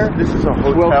out of here. This is a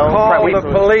hotel. We'll call the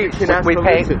police. We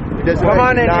pay. Come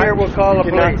on in here. We'll call the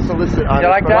police. Solicit you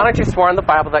like that? Why don't you swear on the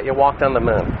Bible that you walked on the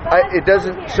moon? It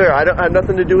doesn't, sir. I have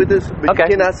nothing to do with this. But okay.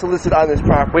 You cannot solicit on this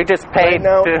property. We just paid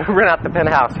to rent out the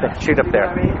penthouse to shoot up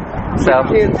there. So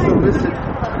you can't solicit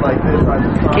like this on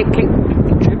this property.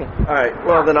 Keep shooting. All right.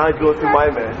 Well, then I go through my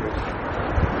measures.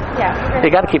 Yeah. You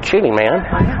got to keep shooting, man.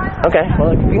 Okay.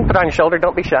 Well, you can put it on your shoulder.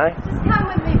 Don't be shy. Just come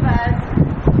with me, Buzz.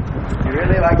 You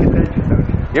really like adventure, don't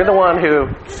you? You're the one who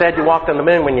said you walked on the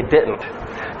moon when you didn't.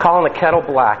 Calling the kettle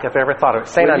black, if I ever thought of it.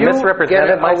 Saying I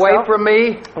misrepresented myself. Away from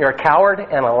me. You're a coward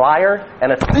and a liar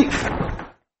and a thief.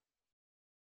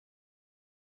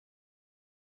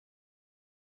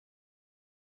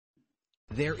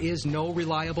 There is no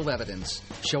reliable evidence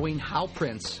showing how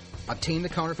Prince obtained the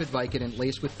counterfeit Vicodin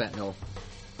laced with fentanyl,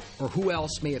 or who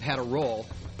else may have had a role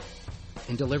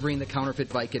in delivering the counterfeit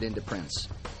Vicodin to Prince.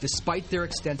 Despite their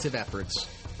extensive efforts,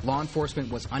 law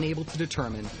enforcement was unable to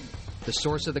determine the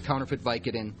source of the counterfeit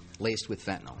Vicodin laced with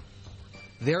fentanyl.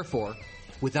 Therefore,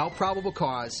 without probable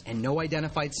cause and no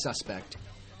identified suspect,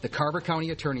 the Carver County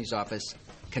Attorney's Office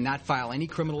cannot file any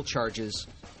criminal charges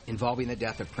involving the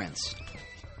death of Prince.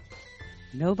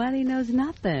 Nobody knows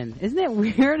nothing. Isn't it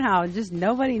weird how just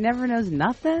nobody never knows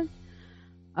nothing?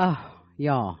 Oh,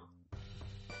 y'all.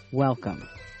 Welcome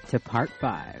to Part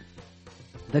 5.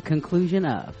 The conclusion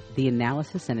of the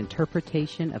analysis and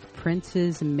interpretation of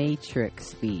Prince's Matrix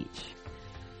speech.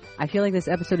 I feel like this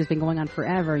episode has been going on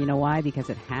forever. You know why? Because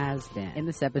it has been. In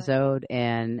this episode,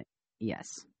 and yes,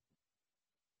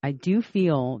 I do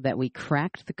feel that we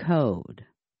cracked the code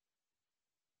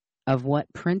of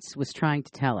what Prince was trying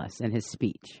to tell us in his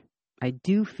speech. I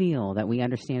do feel that we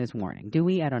understand his warning. Do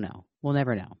we? I don't know. We'll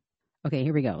never know. Okay,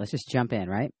 here we go. Let's just jump in,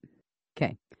 right?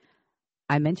 Okay.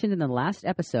 I mentioned in the last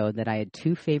episode that I had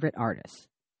two favorite artists.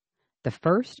 The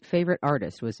first favorite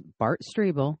artist was Bart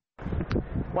Sibrel,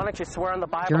 why don't you swear on the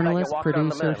Bible journalist, that you producer, on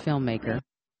the moon? filmmaker.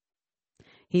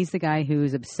 He's the guy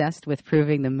who's obsessed with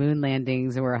proving the moon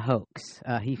landings were a hoax.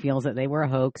 He feels that they were a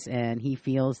hoax, and he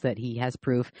feels that he has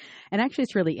proof. And actually,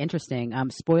 it's really interesting.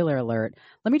 Spoiler alert.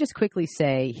 Let me just quickly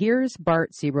say, here's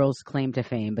Bart Sibrel's claim to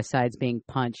fame, besides being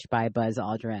punched by Buzz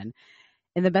Aldrin.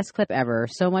 In the best clip ever,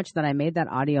 so much that I made that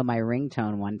audio my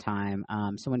ringtone one time.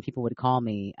 So when people would call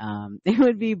me, it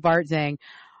would be Bart saying,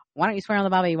 "Why don't you swear on the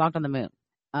Bible you walked on the moon?"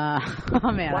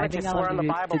 Oh man, why don't you swear on the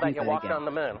Bible that you walked on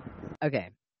the moon?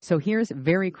 Okay, so here's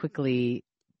very quickly.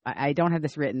 I don't have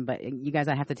this written, but you guys,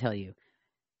 I have to tell you.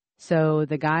 So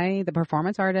the guy, the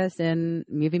performance artist and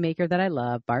movie maker that I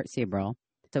love, Bart Sibrel.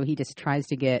 So he just tries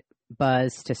to get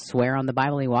Buzz to swear on the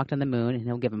Bible he walked on the moon, and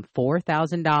he'll give him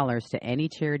 $4,000 to any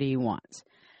charity he wants.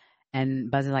 And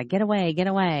Buzz is like, get away, get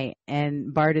away.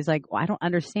 And Bart is like, well, I don't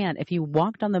understand. If you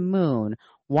walked on the moon,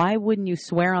 why wouldn't you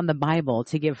swear on the Bible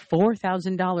to give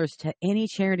 $4,000 to any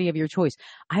charity of your choice?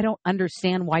 I don't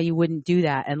understand why you wouldn't do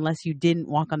that unless you didn't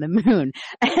walk on the moon.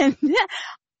 And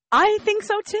I think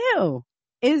so too.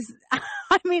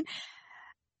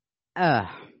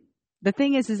 The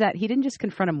thing is that he didn't just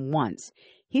confront him once.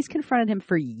 He's confronted him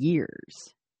for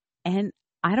years. And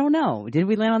I don't know. Did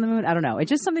we land on the moon? I don't know. It's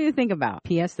just something to think about.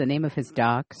 P.S. The name of his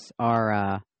docs are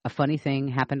A Funny Thing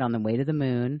Happened on the Way to the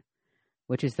Moon,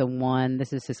 which is the one,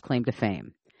 this is his claim to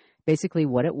fame. Basically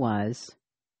what it was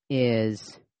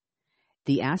is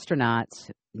the astronauts,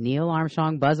 Neil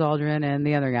Armstrong, Buzz Aldrin, and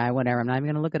the other guy, whatever, I'm not even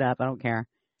going to look it up, I don't care.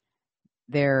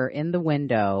 They're in the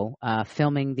window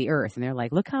filming the Earth, and they're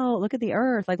like, look at the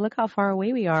Earth, like, look how far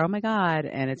away we are, oh my God.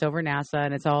 And it's over NASA,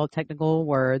 and it's all technical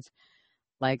words,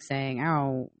 like saying,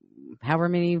 oh, however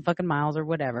many fucking miles or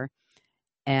whatever.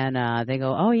 And they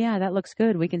go, oh yeah, that looks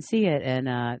good, we can see it.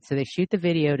 And so they shoot the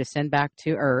video to send back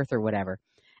to Earth or whatever.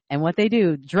 And what they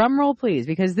do, drum roll please,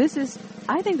 because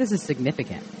I think this is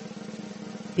significant.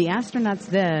 The astronauts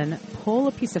then pull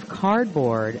a piece of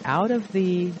cardboard out of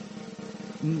the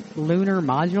lunar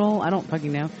module, I don't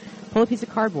fucking know, pull a piece of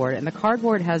cardboard, and the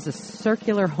cardboard has a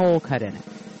circular hole cut in it.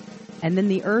 And then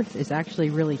the Earth is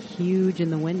actually really huge in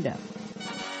the window.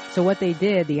 So what they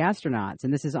did, the astronauts,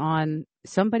 and this is on,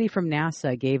 somebody from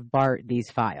NASA gave Bart these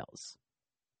files.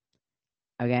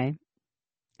 Okay?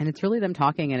 And it's really them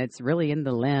talking, and it's really in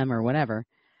the limb or whatever.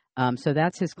 So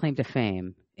that's his claim to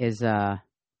fame, is,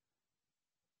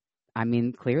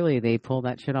 clearly they pull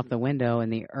that shit off the window,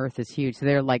 and the Earth is huge. So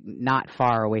they're, like, not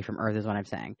far away from Earth is what I'm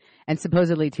saying. And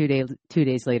supposedly 2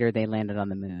 days later, they landed on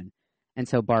the moon. And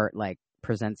so Bart, like,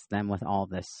 presents them with all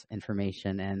this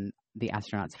information, and the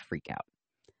astronauts freak out.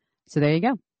 So there you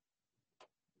go.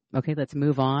 Okay, let's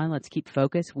move on. Let's keep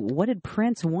focused. What did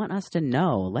Prince want us to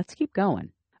know? Let's keep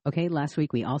going. Okay, last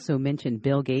week we also mentioned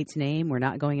Bill Gates' name. We're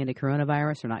not going into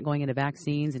coronavirus. We're not going into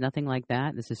vaccines, nothing like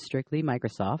that. This is strictly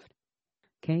Microsoft.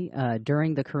 Okay,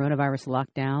 during the coronavirus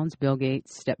lockdowns, Bill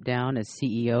Gates stepped down as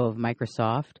CEO of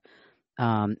Microsoft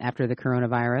after the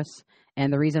coronavirus.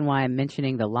 And the reason why I'm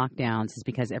mentioning the lockdowns is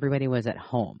because everybody was at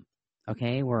home.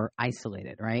 Okay, we're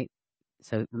isolated, right?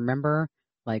 So remember,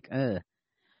 like, I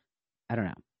don't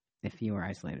know if you were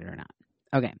isolated or not.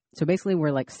 Okay, so basically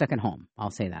we're like stuck at home.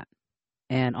 I'll say that.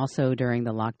 And also during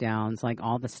the lockdowns, like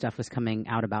all the stuff was coming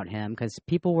out about him because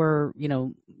people were,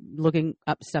 looking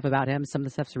up stuff about him. Some of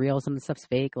the stuff's real, some of the stuff's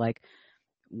fake. Like,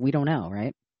 we don't know,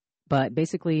 right? But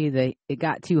basically it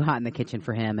got too hot in the kitchen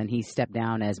for him, and he stepped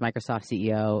down as Microsoft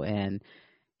CEO, and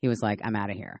he was like, I'm out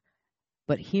of here.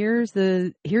 But here's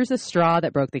the straw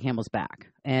that broke the camel's back.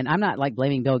 And I'm not like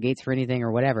blaming Bill Gates for anything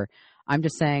or whatever. I'm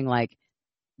just saying, like,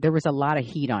 there was a lot of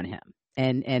heat on him.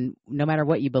 And no matter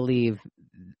what you believe,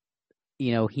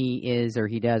 he is or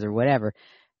he does or whatever,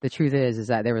 the truth is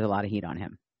that there was a lot of heat on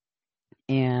him.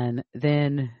 And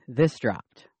then this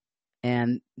dropped.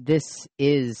 And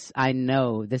I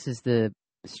know this is the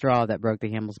straw that broke the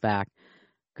camel's back,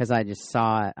 because I just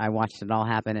saw it. I watched it all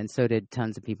happen, and so did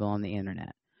tons of people on the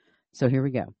internet. So here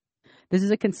we go. This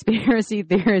is a conspiracy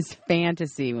theorist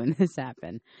fantasy when this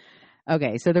happened.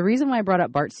 Okay, so the reason why I brought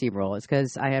up Bart Siebel is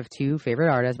because I have 2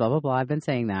 favorite artists, blah, blah, blah. I've been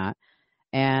saying that.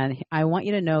 And I want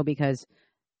you to know, because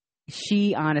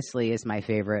she honestly is my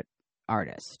favorite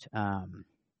artist.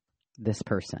 This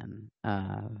person.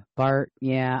 Bart,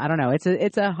 yeah, I don't know.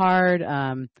 It's a hard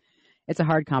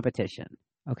competition.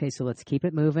 Okay, so let's keep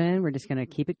it moving. We're just going to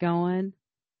keep it going.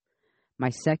 My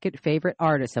second favorite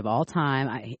artist of all time.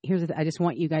 I just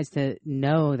want you guys to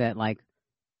know that, like,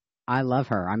 I love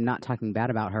her. I'm not talking bad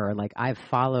about her. Like, I've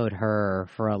followed her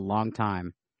for a long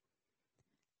time.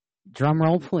 Drum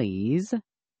roll, please.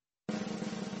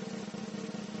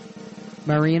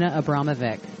 Marina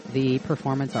Abramovic, the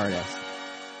performance artist.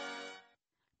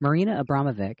 Marina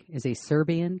Abramovic is a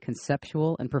Serbian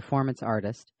conceptual and performance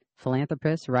artist,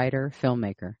 philanthropist, writer,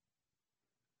 filmmaker.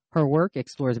 Her work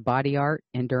explores body art,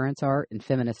 endurance art, and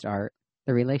feminist art,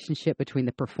 the relationship between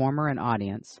the performer and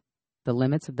audience, the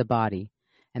limits of the body,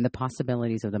 and the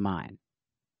possibilities of the mind.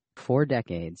 For 4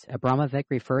 decades, Abramovic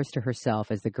refers to herself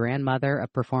as the grandmother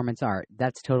of performance art.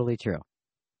 That's totally true.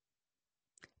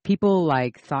 People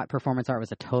thought performance art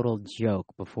was a total joke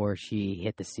before she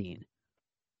hit the scene.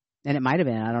 And it might have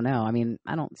been, I don't know. I mean,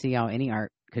 I don't see how any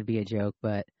art could be a joke,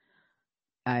 but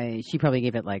she probably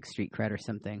gave it street cred or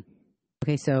something.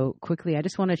 Okay, so quickly, I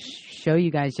just want to show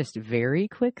you guys just very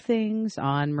quick things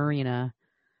on Marina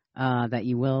that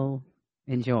you will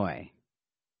enjoy,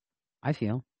 I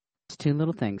feel. Just 2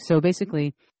 little things. So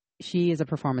basically, she is a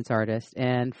performance artist,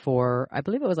 and for, I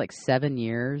believe it was 7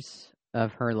 years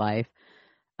of her life,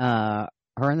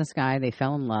 her and this guy, they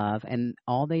fell in love, and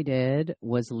all they did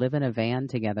was live in a van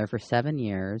together for 7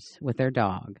 years with their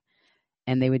dog,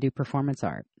 and they would do performance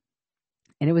art.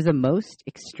 And it was the most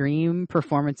extreme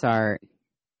performance art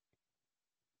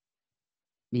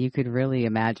you could really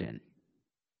imagine.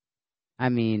 I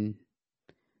mean,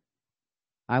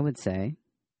 I would say.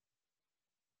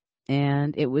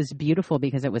 And it was beautiful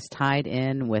because it was tied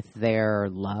in with their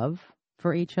love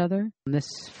for each other. This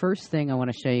first thing I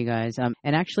want to show you guys,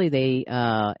 and actually they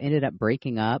ended up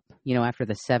breaking up, after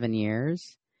the 7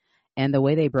 years. And the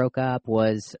way they broke up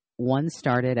was one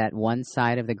started at one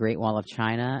side of the Great Wall of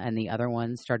China and the other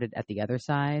one started at the other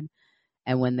side.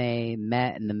 And when they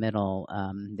met in the middle,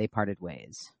 they parted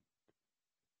ways.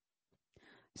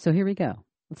 So here we go.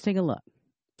 Let's take a look.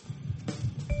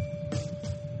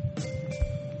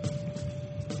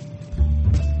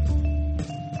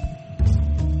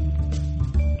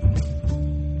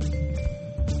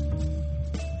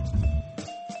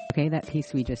 Okay, that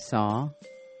piece we just saw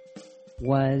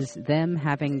was them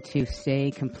having to stay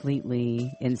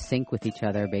completely in sync with each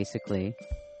other, basically,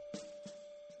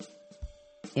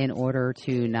 in order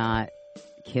to not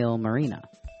kill Marina.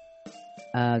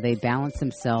 They balanced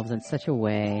themselves in such a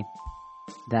way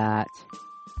that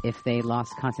if they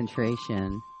lost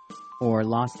concentration or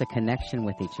lost a connection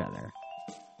with each other,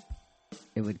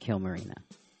 it would kill Marina.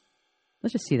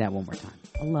 Let's just see that one more time.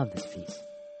 I love this piece.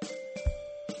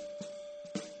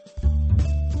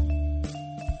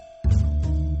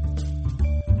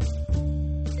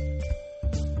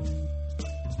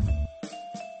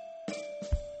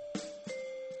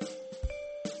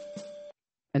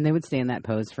 And they would stay in that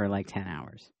pose for like 10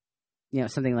 hours.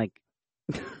 Something like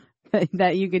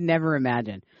that you could never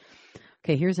imagine.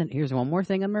 Okay, here's one more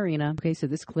thing on Marina. Okay, so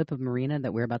this clip of Marina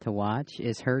that we're about to watch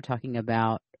is her talking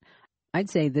about, I'd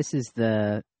say this is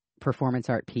the performance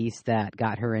art piece that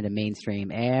got her into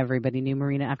mainstream. Everybody knew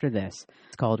Marina after this.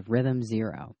 It's called Rhythm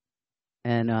Zero.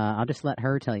 And I'll just let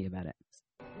her tell you about it.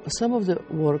 Some of the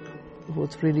work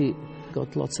what really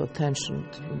got lots of attention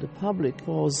from the public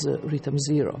was Rhythm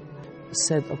Zero.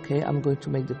 Said, okay, I'm going to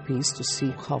make the piece to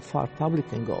see how far public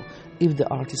can go if the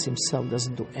artist himself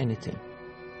doesn't do anything.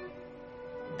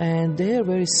 And there,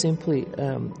 very simply,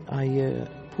 I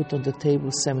put on the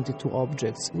table 72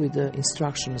 objects with the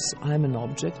instructions, I'm an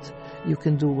object, you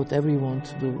can do whatever you want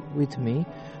to do with me,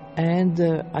 and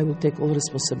I will take all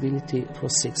responsibility for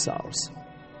 6 hours.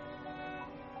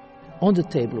 On the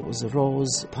table was a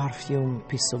rose, perfume,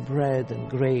 piece of bread, and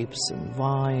grapes, and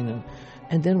wine,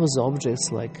 and then was objects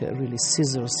like really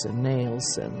scissors and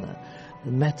nails and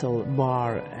a metal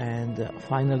bar, and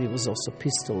finally was also a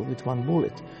pistol with 1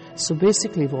 bullet. So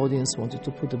basically, if the audience wanted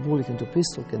to put a bullet into a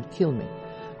pistol, can kill me.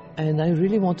 And I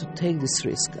really want to take this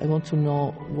risk. I want to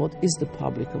know what is the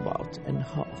public about and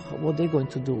what they're going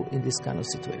to do in this kind of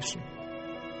situation.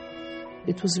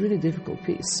 It was a really difficult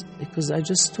piece because I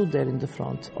just stood there in the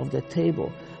front of the table.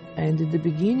 And in the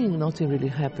beginning, nothing really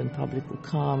happened. Public would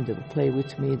come, they would play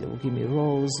with me, they would give me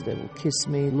rolls, they would kiss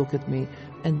me, look at me.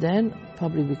 And then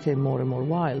public became more and more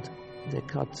wild. They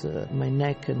cut my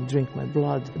neck and drink my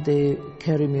blood. They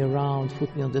carry me around,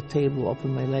 put me on the table,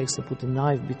 open my legs and put a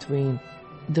knife between.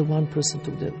 The one person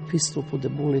took the pistol, put the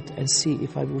bullet, and see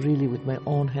if I would really, with my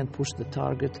own hand, push the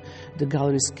target. The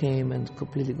galleries came and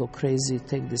completely go crazy,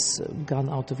 take this gun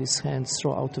out of his hand,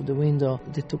 throw out of the window.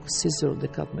 They took scissors, they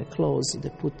cut my clothes, they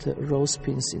put rose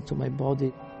pins into my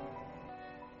body.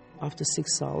 After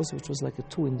 6 hours, which was like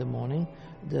 2 in the morning,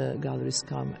 the galleries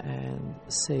come and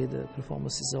say the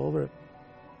performance is over.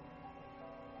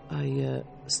 I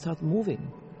start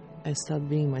moving. I start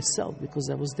being myself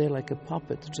because I was there like a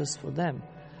puppet just for them.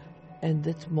 And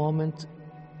that moment,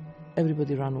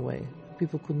 everybody ran away.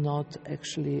 People could not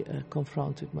actually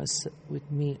confront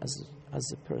with me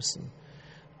as a person.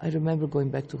 I remember going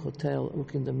back to hotel,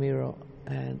 looking in the mirror,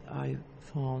 and I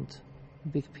found a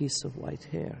big piece of white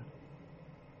hair.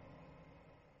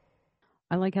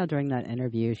 I like how during that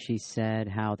interview she said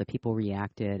how the people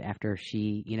reacted after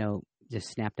she, just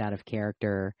snapped out of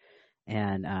character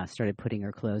and started putting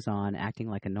her clothes on, acting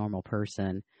like a normal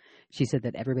person. She said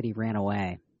that everybody ran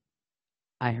away.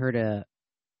 I heard a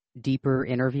deeper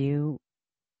interview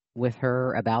with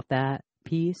her about that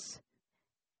piece,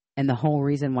 and the whole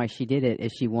reason why she did it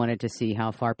is she wanted to see how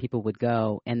far people would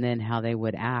go and then how they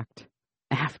would act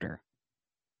after.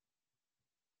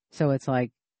 So it's like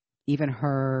even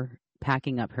her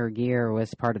packing up her gear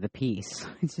was part of the piece.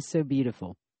 It's just so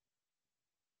beautiful.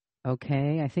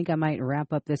 Okay, I think I might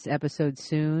wrap up this episode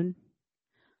soon.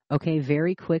 Okay,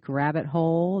 very quick rabbit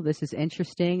hole. This is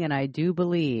interesting, and I do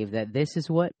believe that this is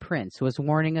what Prince was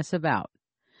warning us about.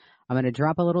 I'm going to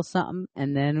drop a little something,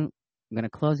 and then I'm going to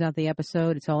close out the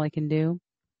episode. It's all I can do.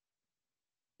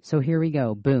 So here we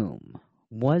go. Boom.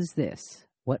 Was this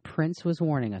what Prince was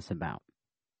warning us about?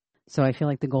 So I feel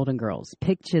like the Golden Girls.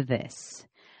 Picture this.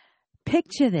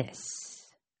 Picture this.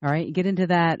 All right, get into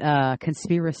that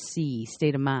conspiracy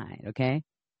state of mind, okay?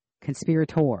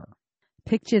 Conspirator.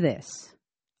 Picture this.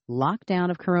 Lockdown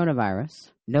of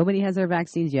coronavirus. Nobody has their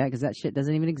vaccines yet because that shit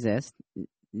doesn't even exist.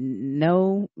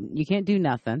 No, you can't do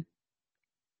nothing.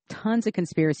 tons of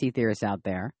conspiracy theorists out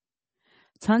there,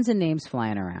 tons of names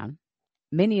flying around.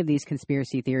 Many of these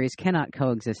conspiracy theories cannot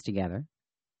coexist together.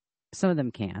 Some of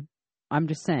them can. I'm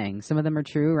just saying, some of them are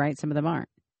true, right? Some of them aren't.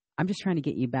 I'm just trying to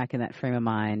get you back in that frame of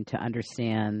mind to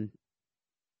understand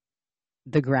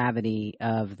the gravity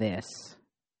of this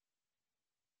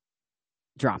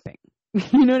dropping.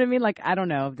 You know what I mean? Like, I don't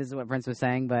know if this is what Prince was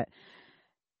saying, but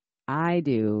I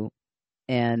do,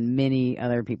 and many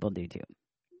other people do too.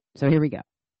 So here we go.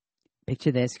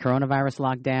 Picture this, coronavirus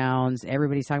lockdowns,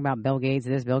 everybody's talking about Bill Gates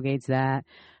this, Bill Gates that.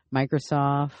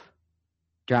 Microsoft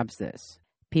drops this.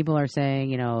 People are saying,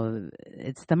 you know,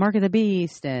 it's the mark of the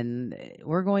beast, and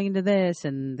we're going into this,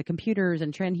 and the computers,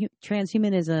 and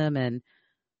transhumanism, and,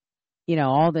 you know,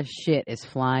 all this shit is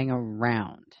flying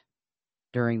around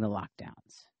during the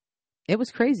lockdowns. It was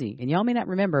crazy, and y'all may not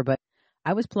remember, but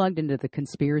I was plugged into the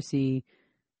conspiracy,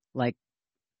 like,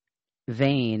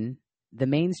 vein, the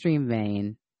mainstream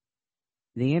vein,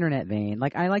 the internet vein.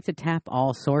 Like, I like to tap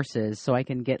all sources so I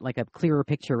can get, like, a clearer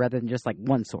picture rather than just, like,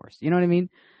 one source. You know what I mean?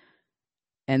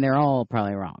 And they're all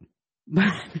probably wrong. But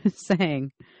I'm just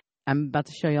saying, I'm about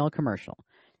to show you all a commercial.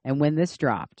 And when this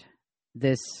dropped,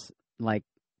 this, like,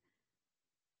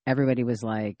 everybody was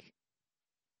like,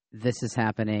 this is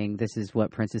happening. This is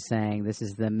what Prince is saying. This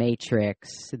is the Matrix.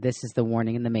 This is the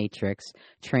warning in the Matrix.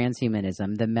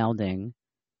 Transhumanism, the melding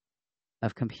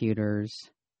of computers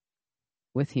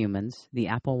with humans. The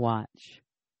Apple Watch.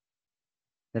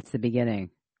 That's the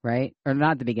beginning, right? Or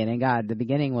not the beginning. God, the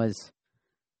beginning was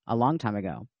a long time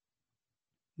ago.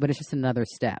 But it's just another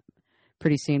step.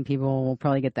 Pretty soon people will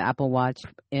probably get the Apple Watch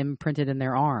imprinted in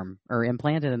their arm or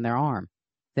implanted in their arm.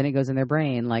 Then it goes in their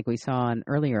brain like we saw in an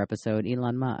earlier episode,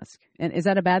 Elon Musk. And is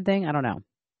that a bad thing? I don't know.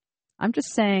 I'm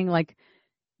just saying, like,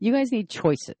 you guys need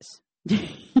choices.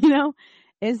 You know?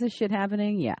 Is this shit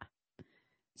happening? Yeah.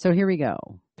 So here we go.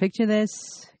 Picture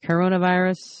this.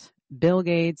 Coronavirus, Bill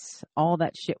Gates, all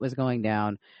that shit was going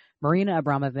down. Marina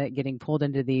Abramovic getting pulled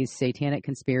into these satanic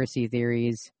conspiracy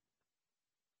theories.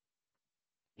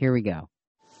 Here we go.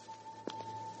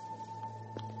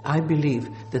 I believe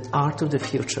that art of the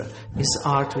future is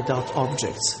art without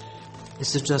objects.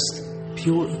 It's just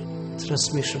pure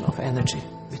transmission of energy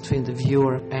between the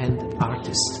viewer and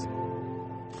artist.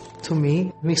 To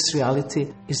me, mixed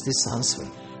reality is this answer.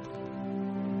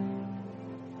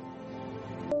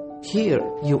 Here,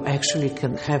 you actually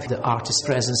can have the artist's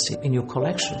presence in your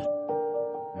collection.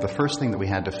 The first thing that we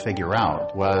had to figure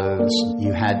out was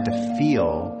you had to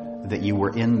feel that you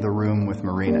were in the room with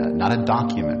Marina, not a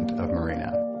document of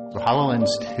Marina. So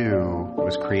HoloLens 2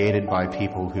 was created by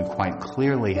people who quite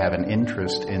clearly have an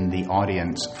interest in the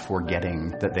audience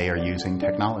forgetting that they are using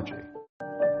technology.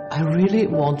 I really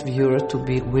want viewer to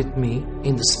be with me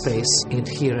in the space, in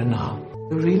here and now.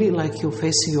 Really like you're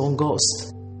facing your own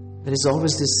ghost. There is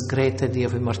always this great idea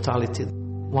of immortality.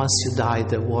 Once you die,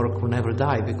 the work will never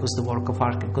die because the work of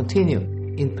art can continue.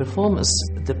 In performance,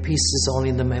 the piece is only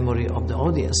in the memory of the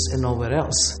audience and nowhere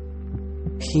else.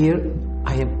 Here,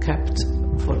 I am kept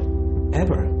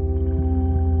forever.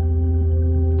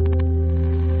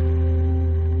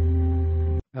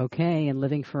 Okay, and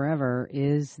living forever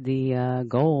is the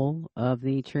goal of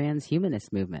the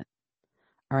transhumanist movement.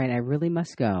 All right, I really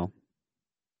must go.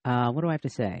 What do I have to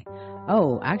say?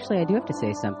 Oh, actually, I do have to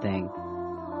say something.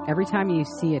 Every time you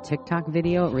see a TikTok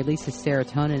video, it releases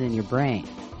serotonin in your brain.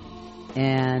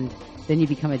 And then you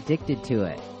become addicted to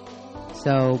it.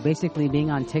 So basically, being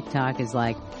on TikTok is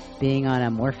like being on a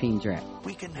morphine drip.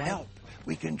 We can help.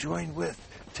 We can join with.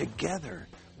 Together,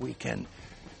 we can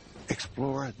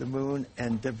explore the moon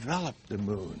and develop the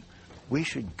moon. We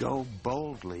should go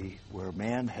boldly where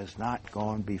man has not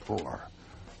gone before.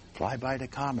 Fly by the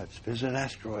comets, visit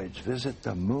asteroids, visit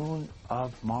the moon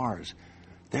of Mars.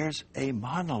 There's a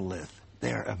monolith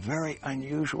there, a very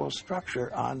unusual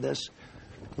structure on this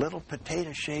little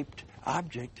potato-shaped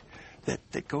object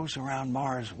that goes around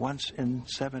Mars once in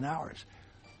 7 hours.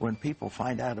 When people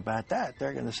find out about that,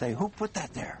 they're going to say, who put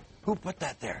that there? Who put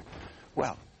that there?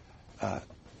 Well,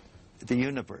 the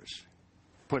universe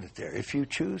put it there. If you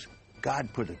choose, God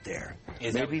put it there.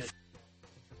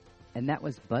 And that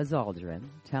was Buzz Aldrin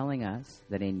telling us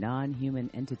that a non-human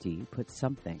entity put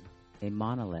something, a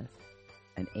monolith,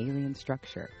 an alien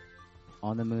structure,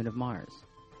 on the moon of Mars.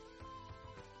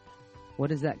 What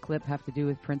does that clip have to do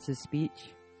with Prince's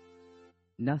speech?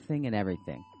 Nothing and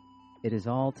everything. It is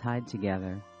all tied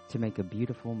together to make a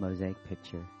beautiful mosaic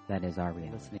picture that is our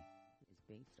reality. Listening is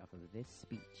based off of this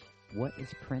speech. What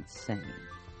is Prince saying?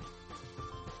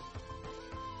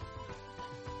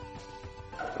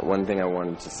 One thing I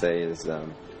wanted to say is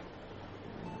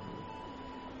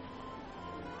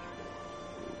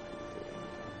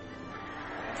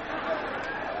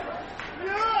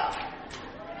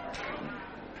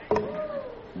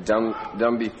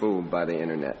don't be fooled by the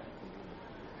internet.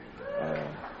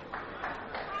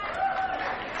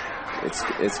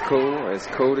 It's cool. It's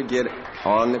cool to get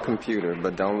on the computer,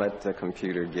 but don't let the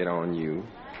computer get on you.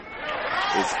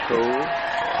 It's cool.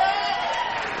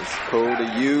 It's cool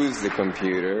to use the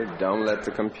computer. Don't let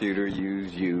the computer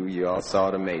use you. You all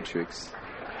saw The Matrix.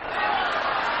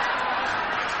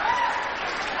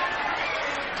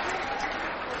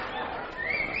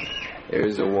 There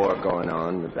is a war going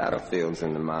on. The battlefield's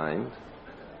in the mind.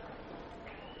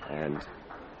 And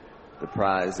the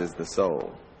prize is the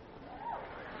soul.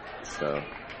 So,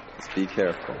 just be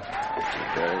careful. Be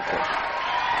very careful.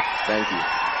 Thank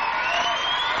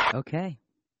you. Okay,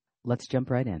 let's jump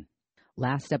right in.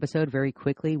 Last episode, very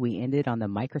quickly, we ended on the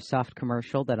Microsoft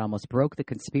commercial that almost broke the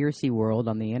conspiracy world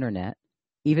on the internet.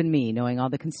 Even me, knowing all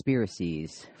the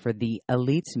conspiracies for the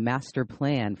elite's master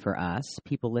plan for us.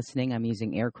 People listening, I'm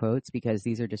using air quotes because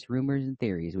these are just rumors and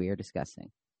theories we are discussing.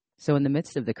 So in the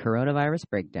midst of the coronavirus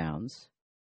breakdowns,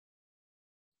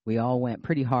 we all went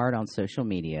pretty hard on social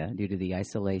media due to the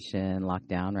isolation,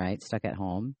 lockdown, right? Stuck at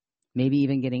home. Maybe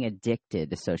even getting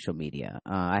addicted to social media.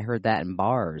 I heard that in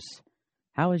bars.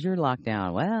 How was your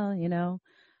lockdown? Well, you know,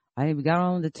 I got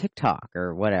on to TikTok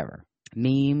or whatever.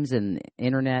 Memes and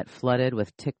internet flooded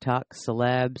with TikTok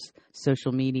celebs,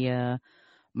 social media.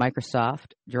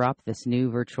 Microsoft dropped this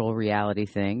new virtual reality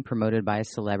thing promoted by a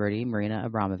celebrity, Marina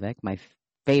Abramovic, my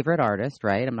favorite artist,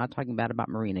 right? I'm not talking bad about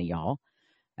Marina, y'all.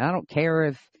 And I don't care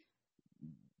if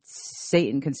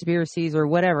Satan conspiracies or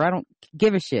whatever. I don't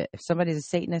give a shit. If somebody's a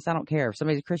Satanist, I don't care. If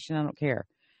somebody's a Christian, I don't care.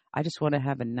 I just want to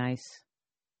have a nice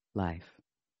life.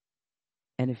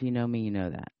 And if you know me, you know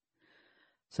that.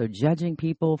 So judging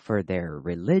people for their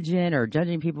religion or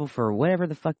judging people for whatever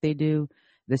the fuck they do,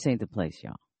 this ain't the place,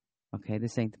 y'all. Okay,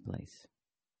 this ain't the place.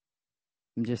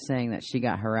 I'm just saying that she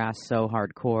got harassed so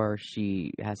hardcore,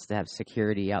 she has to have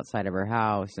security outside of her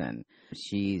house, and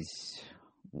she's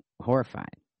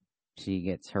horrified. She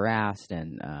gets harassed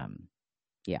and,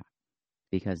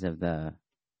 because of the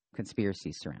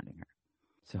conspiracy surrounding her.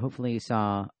 So hopefully you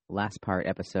saw last part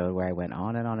episode where I went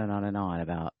on and on and on and on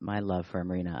about my love for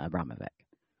Marina Abramovic.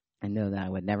 I know that I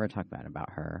would never talk bad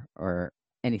about her or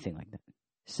anything like that.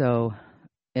 So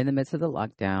in the midst of the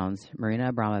lockdowns,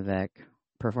 Marina Abramovic,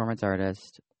 performance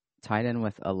artist, tied in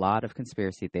with a lot of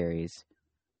conspiracy theories,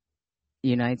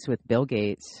 unites with Bill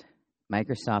Gates,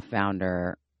 Microsoft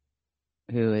founder,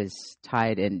 who is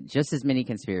tied in just as many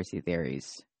conspiracy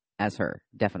theories as her,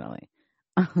 definitely.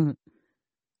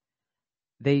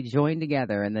 They join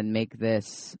together and then make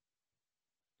this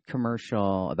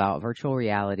commercial about virtual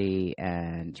reality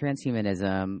and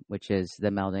transhumanism, which is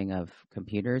the melding of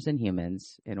computers and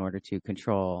humans in order to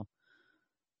control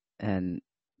and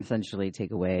essentially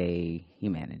take away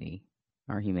humanity,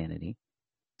 our humanity,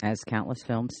 as countless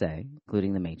films say,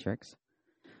 including The Matrix.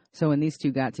 So when these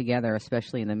two got together,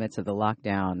 especially in the midst of the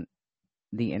lockdown,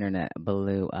 the internet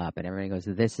blew up and everybody goes,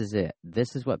 this is it.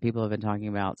 This is what people have been talking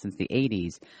about since the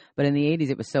 80s. But in the 80s,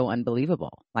 it was so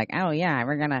unbelievable. Like, oh, yeah,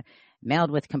 we're going to meld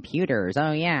with computers.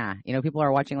 Oh, yeah. You know, people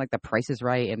are watching, like, The Price is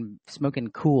Right and smoking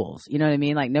Cools. You know what I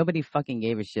mean? Like, nobody fucking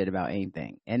gave a shit about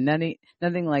anything. And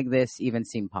nothing like this even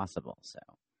seemed possible. So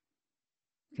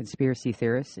conspiracy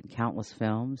theorists in countless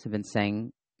films have been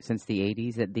saying since the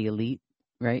 80s that the elite,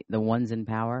 right, the ones in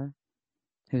power,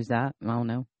 who's that? I don't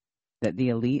know. That the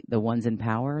elite, the ones in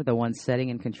power, the ones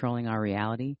setting and controlling our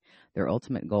reality, their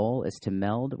ultimate goal is to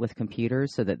meld with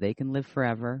computers so that they can live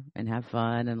forever and have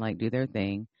fun and, like, do their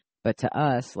thing. But to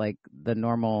us, like, the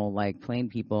normal, like, plain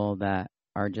people that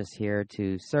are just here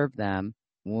to serve them,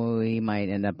 we might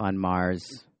end up on Mars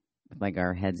with, like,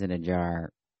 our heads in a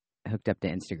jar hooked up to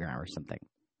Instagram or something.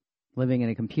 Living in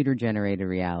a computer-generated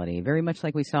reality, very much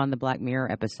like we saw in the Black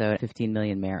Mirror episode, 15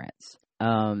 Million Merits.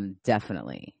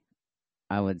 Definitely.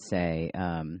 I would say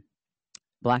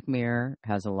Black Mirror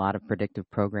has a lot of predictive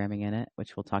programming in it,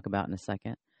 which we'll talk about in a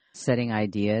second. Setting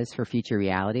ideas for future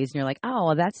realities. And you're like, oh,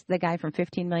 well, that's the guy from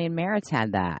 15 Million Merits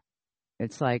had that.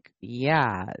 It's like,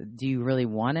 yeah, do you really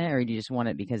want it or do you just want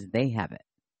it because they have it?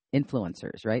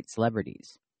 Influencers, right?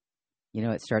 Celebrities. You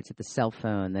know, it starts at the cell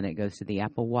phone, then it goes to the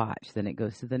Apple Watch, then it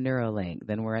goes to the Neuralink,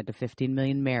 then we're at the 15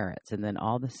 Million Merits, and then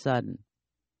all of a sudden,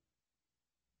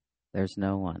 there's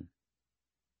no one.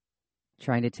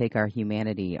 Trying to take our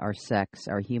humanity, our sex,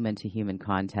 our human-to-human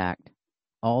contact,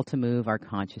 all to move our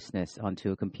consciousness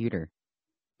onto a computer.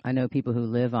 I know people who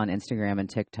live on Instagram and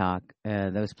TikTok,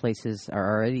 those places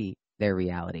are already their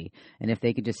reality. And if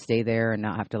they could just stay there and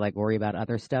not have to, like, worry about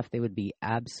other stuff, they would be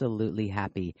absolutely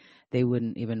happy. They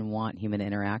wouldn't even want human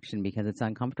interaction because it's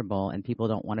uncomfortable and people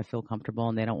don't want to feel comfortable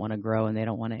and they don't want to grow and they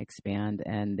don't want to expand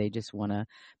and they just want to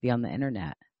be on the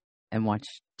internet. and watch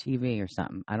TV or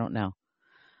something. I don't know.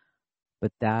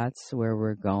 But that's where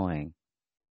we're going.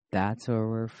 That's where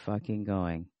we're fucking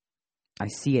going. I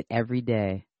see it every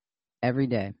day. Every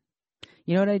day.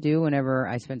 You know what I do whenever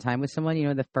I spend time with someone? You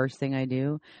know the first thing I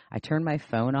do? I turn my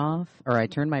phone off, or I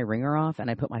turn my ringer off, and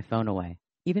I put my phone away.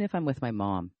 Even if I'm with my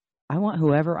mom. I want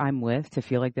whoever I'm with to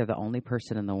feel like they're the only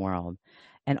person in the world.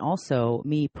 And also,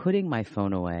 me putting my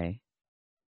phone away,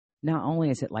 not only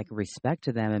is it like respect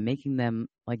to them and making them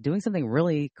like doing something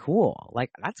really cool. Like,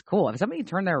 that's cool. If somebody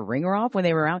turned their ringer off when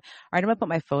they were around, all right, I'm going to put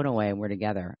my phone away and we're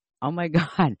together. Oh my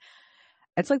God.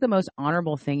 It's like the most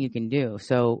honorable thing you can do.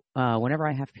 So whenever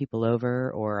I have people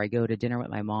over or I go to dinner with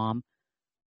my mom,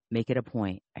 make it a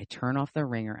point. I turn off the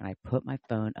ringer and I put my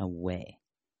phone away.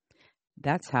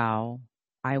 That's how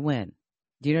I win.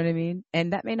 Do you know what I mean?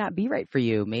 And that may not be right for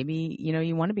you. Maybe, you know,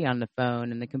 you want to be on the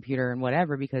phone and the computer and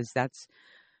whatever because that's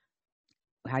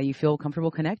how you feel comfortable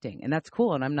connecting. And that's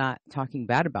cool. And I'm not talking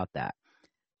bad about that.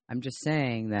 I'm just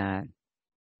saying that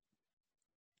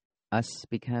us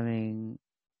becoming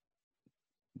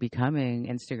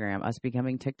Instagram, us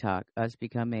becoming TikTok, us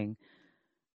becoming,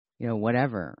 you know,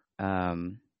 whatever,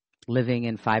 living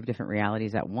in 5 different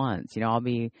realities at once. You know,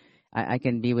 I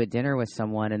can be with dinner with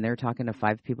someone and they're talking to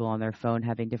 5 people on their phone,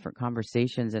 having different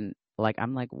conversations. And like,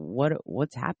 I'm like,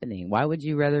 what's happening? Why would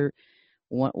you rather,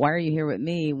 why are you here with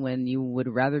me when you would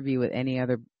rather be with any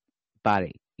other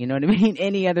body? You know what I mean?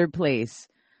 Any other place.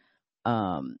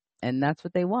 And that's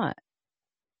what they want.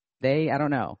 I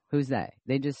don't know. Who's they?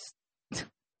 They just,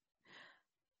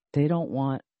 they don't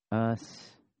want us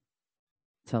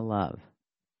to love.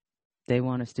 They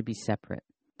want us to be separate.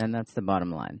 And that's the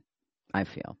bottom line, I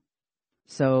feel.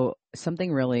 So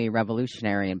something really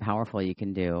revolutionary and powerful you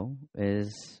can do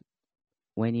is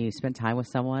when you spend time with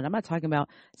someone. I'm not talking about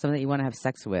someone that you want to have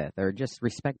sex with or just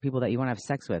respect people that you want to have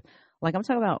sex with. Like, I'm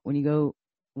talking about when you go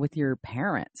with your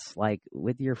parents, like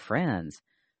with your friends,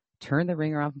 turn the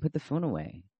ringer off and put the phone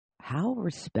away. How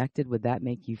respected would that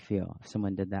make you feel if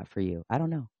someone did that for you? I don't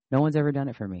know. No one's ever done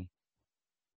it for me.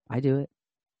 I do it.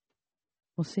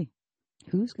 We'll see.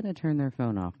 Who's going to turn their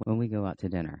phone off when we go out to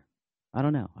dinner? I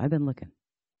don't know. I've been looking.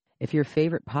 If your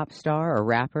favorite pop star or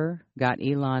rapper got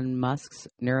Elon Musk's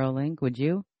Neuralink, would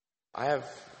you? I have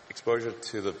exposure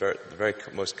to the very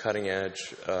most cutting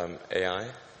edge AI.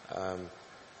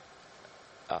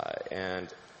 And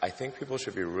I think people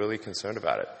should be really concerned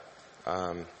about it.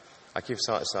 I keep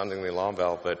sounding the alarm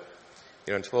bell, but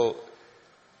you know, until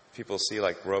people see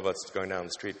like robots going down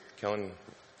the street killing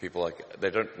people, like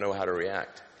they don't know how to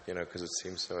react, you know, because it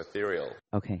seems so ethereal.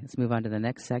 Okay, let's move on to the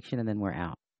next section, and then we're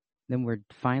out. Then we're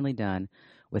finally done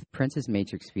with Prince's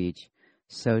Matrix speech.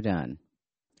 So done.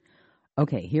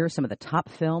 Okay, here are some of the top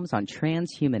films on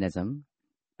transhumanism,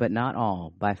 but not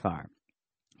all by far.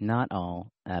 Not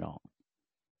all at all.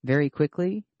 Very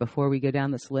quickly, before we go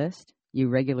down this list, you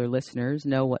regular listeners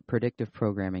know what predictive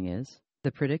programming is.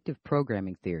 The predictive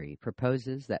programming theory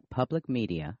proposes that public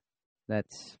media,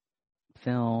 that's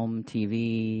film,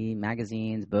 TV,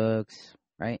 magazines, books,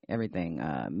 right? Everything,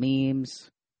 memes.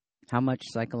 How much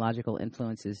psychological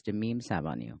influences do memes have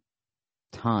on you?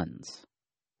 Tons.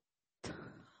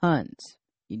 Tons.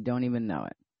 You don't even know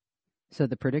it. So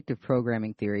the predictive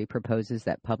programming theory proposes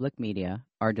that public media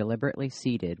are deliberately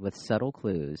seeded with subtle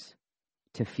clues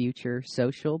to future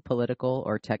social, political,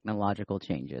 or technological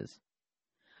changes.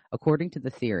 According to the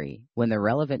theory, when the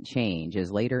relevant change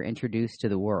is later introduced to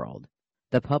the world,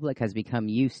 the public has become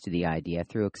used to the idea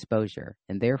through exposure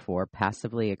and therefore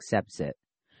passively accepts it,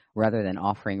 rather than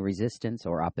offering resistance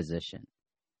or opposition.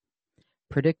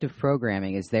 Predictive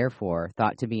programming is therefore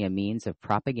thought to be a means of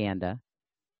propaganda.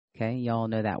 Okay, y'all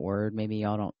know that word. Maybe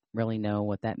y'all don't really know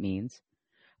what that means.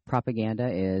 Propaganda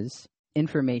is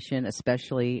information,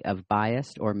 especially of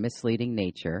biased or misleading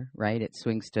nature, right? It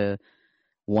swings to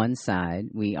one side.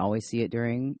 We always see it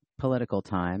during political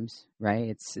times,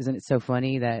 right? Isn't it so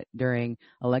funny that during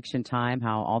election time,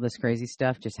 how all this crazy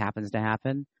stuff just happens to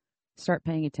happen? Start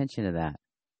paying attention to that.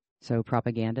 So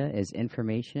propaganda is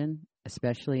information,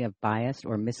 especially of biased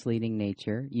or misleading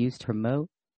nature, used to promote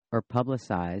or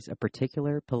publicize a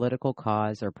particular political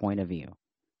cause or point of view,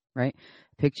 right?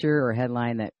 Picture or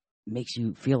headline that makes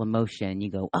you feel emotion.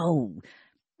 You go, oh,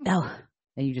 no,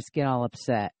 and you just get all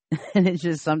upset. And it's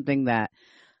just something that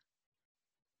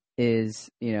is,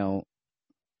 you know,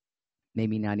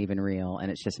 maybe not even real,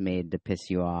 and it's just made to piss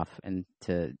you off and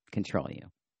to control you.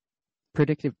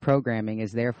 Predictive programming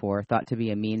is therefore thought to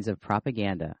be a means of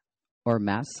propaganda or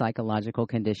mass psychological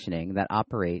conditioning that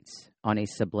operates on a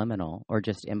subliminal or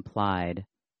just implied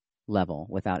level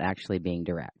without actually being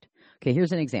direct. Okay,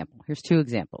 here's an example. Here's 2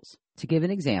 examples. To give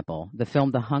an example, the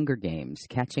film The Hunger Games,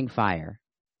 Catching Fire,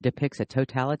 depicts a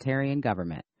totalitarian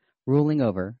government ruling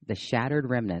over the shattered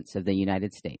remnants of the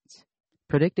United States.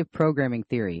 Predictive programming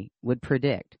theory would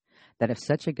predict that if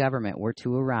such a government were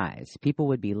to arise, people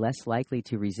would be less likely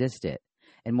to resist it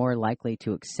and more likely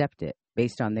to accept it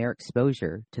based on their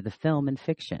exposure to the film and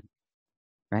fiction,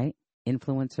 right?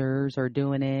 Influencers are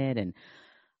doing it, and,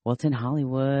 well, it's in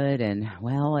Hollywood, and,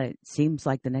 well, it seems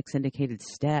like the next indicated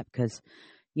step because,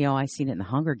 you know, I seen it in the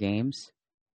Hunger Games.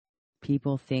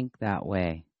 People think that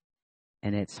way,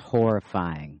 and it's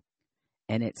horrifying.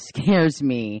 And it scares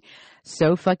me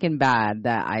so fucking bad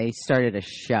that I started a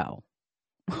show.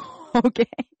 Okay?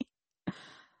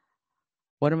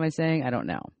 What am I saying? I don't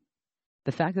know.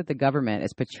 The fact that the government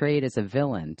is portrayed as a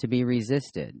villain to be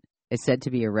resisted is said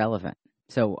to be irrelevant.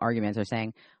 So arguments are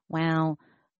saying, well,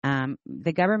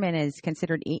 the government is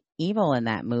considered evil in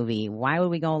that movie. Why would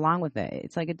we go along with it?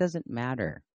 It's like it doesn't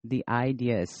matter. The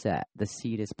idea is set. The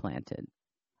seed is planted.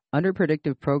 Under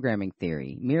predictive programming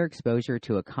theory, mere exposure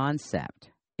to a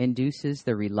concept induces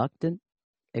the reluctant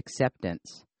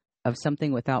acceptance of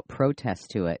something without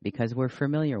protest to it because we're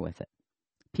familiar with it.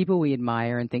 People we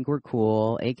admire and think we're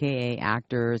cool, aka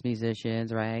actors,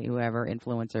 musicians, right, whoever,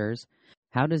 influencers.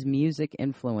 How does music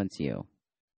influence you?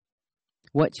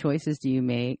 What choices do you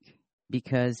make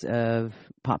because of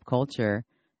pop culture,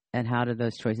 and how do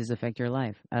those choices affect your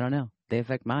life? I don't know. They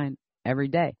affect mine every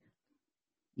day.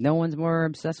 No one's more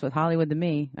obsessed with Hollywood than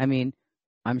me. I mean,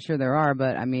 I'm sure there are,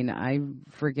 but I mean, I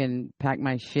freaking packed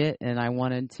my shit and I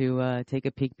wanted to take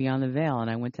a peek beyond the veil,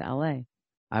 and I went to LA.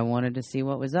 I wanted to see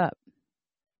what was up.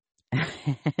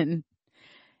 And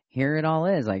here it all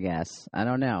is, I guess. I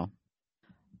don't know.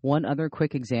 One other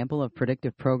quick example of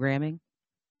predictive programming.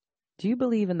 Do you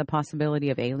believe in the possibility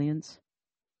of aliens?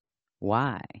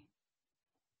 Why?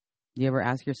 Do you ever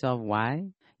ask yourself why?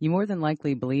 You more than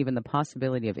likely believe in the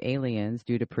possibility of aliens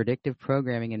due to predictive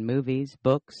programming in movies,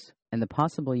 books, and the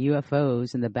possible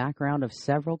UFOs in the background of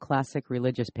several classic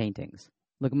religious paintings.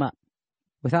 Look them up.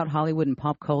 Without Hollywood and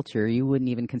pop culture, you wouldn't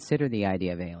even consider the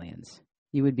idea of aliens.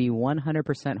 You would be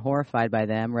 100% horrified by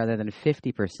them rather than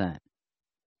 50%.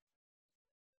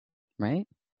 Right?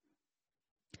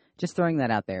 Just throwing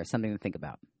that out there, something to think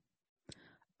about.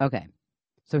 Okay.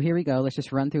 So here we go. Let's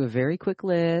just run through a very quick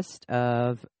list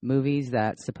of movies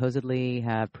that supposedly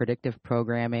have predictive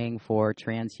programming for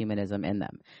transhumanism in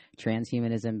them.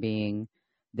 Transhumanism being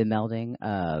the melding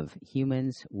of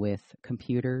humans with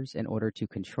computers in order to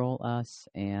control us,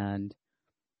 and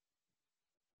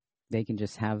they can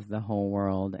just have the whole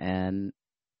world, and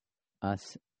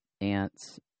us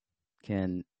ants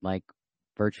can, like,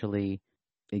 virtually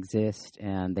exist,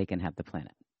 and they can have the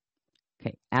planet.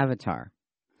 Okay, Avatar.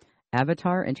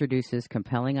 Avatar introduces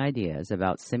compelling ideas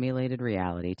about simulated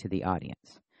reality to the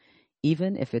audience,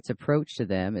 even if its approach to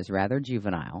them is rather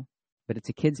juvenile, but it's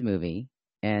a kid's movie,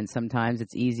 and sometimes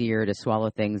it's easier to swallow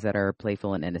things that are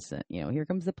playful and innocent. You know, here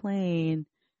comes the plane.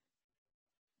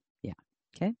 Yeah,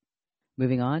 okay.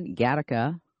 Moving on,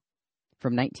 Gattaca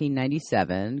from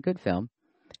 1997, good film,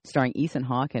 starring Ethan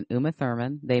Hawke and Uma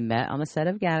Thurman. They met on the set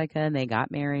of Gattaca, and they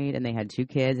got married, and they had 2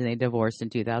 kids, and they divorced in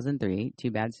 2003.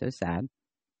 Too bad, so sad.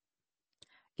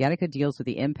 Gattaca deals with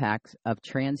the impacts of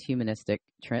transhumanistic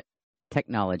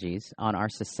technologies on our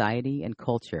society and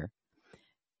culture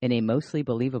in a mostly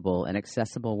believable and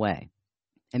accessible way.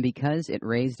 And because it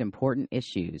raised important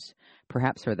issues,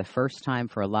 perhaps for the first time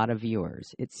for a lot of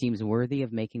viewers, it seems worthy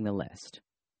of making the list.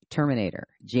 Terminator,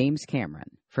 James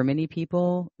Cameron. For many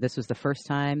people, this was the first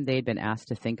time they'd been asked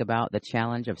to think about the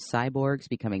challenge of cyborgs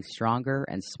becoming stronger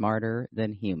and smarter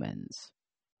than humans,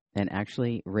 and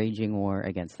actually waging war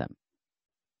against them.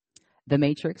 The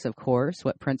Matrix, of course,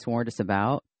 what Prince warned us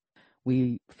about.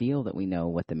 We feel that we know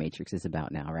what The Matrix is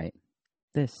about now, right?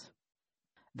 This.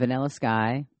 Vanilla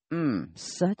Sky.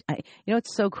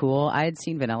 It's so cool. I had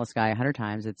seen Vanilla Sky 100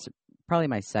 times. It's probably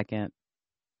my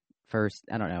first,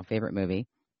 favorite movie.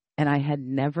 And I had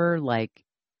never,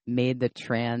 made the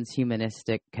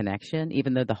transhumanistic connection,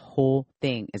 even though the whole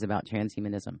thing is about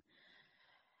transhumanism.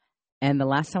 And the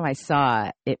last time I saw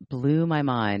it, it blew my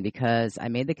mind because I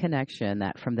made the connection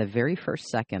that from the very first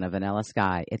second of Vanilla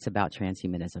Sky, it's about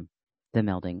transhumanism, the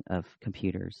melding of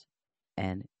computers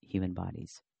and human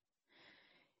bodies.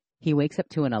 He wakes up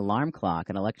to an alarm clock,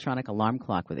 an electronic alarm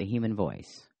clock with a human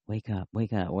voice. Wake up,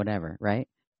 whatever, right?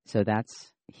 So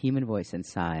that's human voice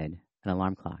inside an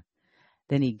alarm clock.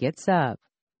 Then he gets up,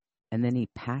 and then he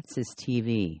pats his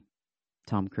TV.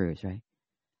 Tom Cruise, right?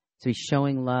 So he's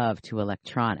showing love to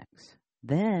electronics.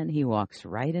 Then he walks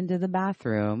right into the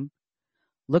bathroom,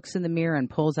 looks in the mirror and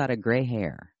pulls out a gray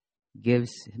hair.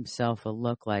 Gives himself a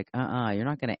look like, you're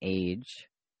not going to age,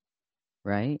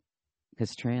 right?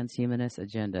 because transhumanist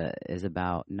agenda is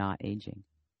about not aging.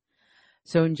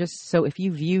 So if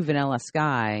you view Vanilla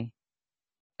Sky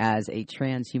as a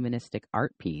transhumanistic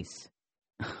art piece,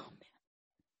 oh man,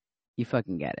 you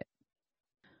fucking get it.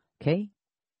 Okay,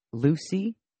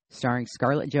 Lucy, starring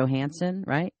Scarlett Johansson,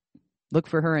 right? Look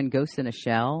for her in Ghost in a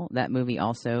Shell. That movie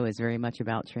also is very much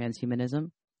about transhumanism.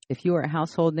 If you are a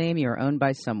household name, you are owned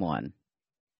by someone.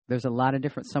 There's a lot of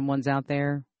different someones out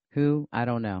there. Who? I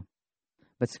don't know.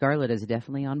 But Scarlett is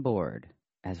definitely on board,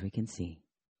 as we can see.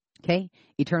 Okay,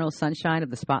 Eternal Sunshine of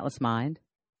the Spotless Mind.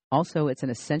 Also, it's an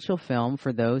essential film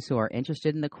for those who are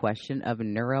interested in the question of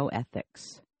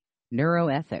neuroethics.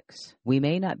 Neuroethics. We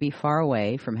may not be far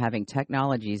away from having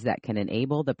technologies that can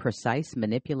enable the precise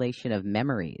manipulation of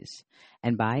memories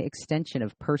and, by extension,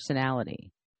 of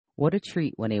personality. What a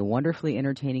treat when a wonderfully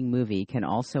entertaining movie can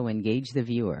also engage the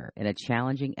viewer in a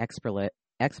challenging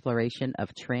exploration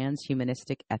of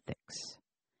transhumanistic ethics.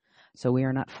 So we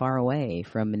are not far away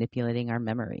from manipulating our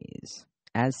memories.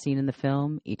 As seen in the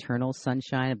film, Eternal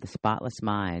Sunshine of the Spotless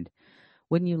Mind.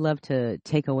 Wouldn't you love to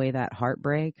take away that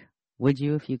heartbreak? Would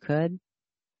you if you could?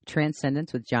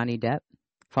 Transcendence with Johnny Depp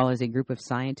follows a group of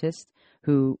scientists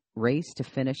who race to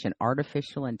finish an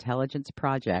artificial intelligence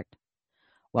project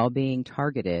while being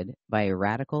targeted by a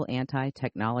radical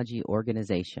anti-technology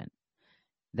organization.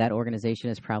 That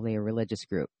organization is probably a religious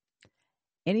group.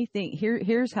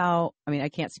 Here's how, I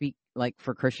can't speak like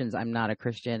for Christians. I'm not a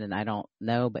Christian and I don't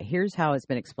know, but here's how it's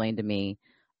been explained to me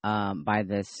by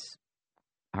this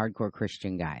hardcore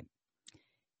Christian guy.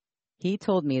 He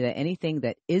told me that anything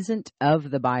that isn't of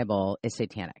the Bible is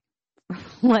satanic.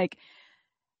 Like,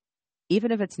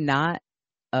 even if it's not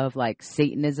of like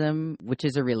Satanism, which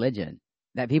is a religion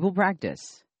that people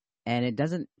practice, and it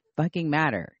doesn't fucking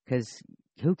matter because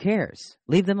who cares?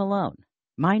 Leave them alone.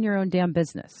 Mind your own damn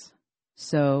business.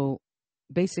 So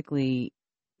basically,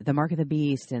 the mark of the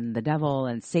beast and the devil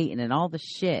and Satan and all the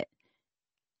shit,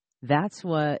 that's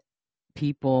what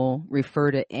people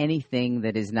refer to anything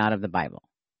that is not of the Bible.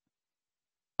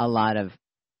 A lot of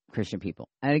Christian people.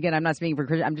 And again, I'm not speaking for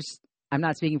Christian. I'm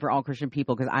not speaking for all Christian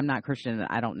people because I'm not Christian and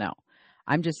I don't know.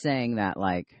 I'm just saying that,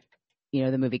 like, you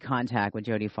know, the movie Contact with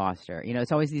Jodie Foster, you know,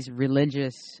 it's always these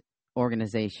religious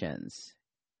organizations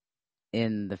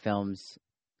in the films,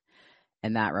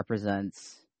 and that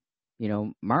represents, you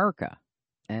know, America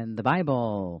and the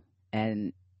Bible,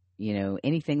 and, you know,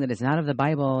 anything that is not of the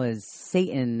Bible is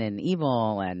Satan and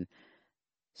evil. And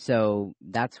so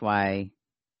that's why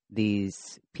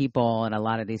these people and a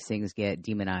lot of these things get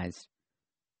demonized.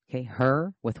 Okay,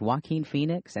 Her with Joaquin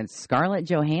Phoenix and Scarlett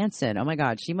Johansson. Oh my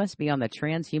God, she must be on the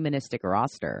transhumanistic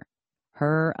roster.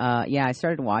 Her, yeah, I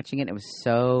started watching it. It was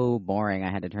so boring.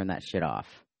 I had to turn that shit off.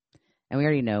 And we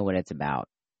already know what it's about.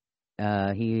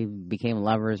 He became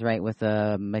lovers, right, with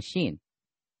a machine.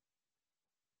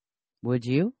 Would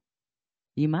you?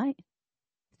 You might.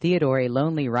 Theodore, a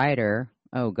lonely writer.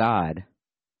 Oh God,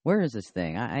 where is this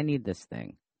thing? I need this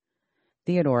thing.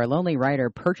 Theodore, a lonely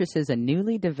writer, purchases a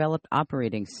newly developed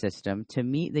operating system to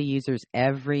meet the user's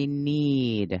every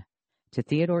need. To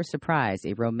Theodore's surprise,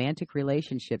 a romantic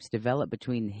relationship's developed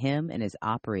between him and his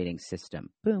operating system.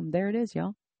 Boom, there it is,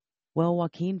 y'all. Well,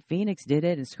 Joaquin Phoenix did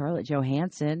it and Scarlett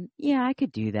Johansson. Yeah, I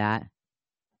could do that.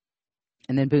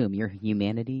 And then boom, your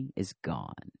humanity is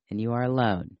gone and you are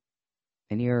alone.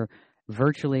 And you're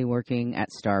virtually working at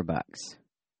Starbucks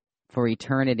for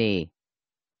eternity.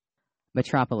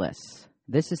 Metropolis.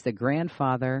 This is the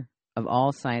grandfather of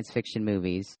all science fiction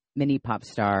movies. Many pop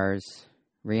stars,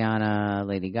 Rihanna,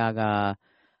 Lady Gaga,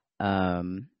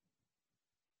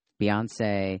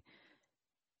 Beyonce.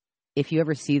 If you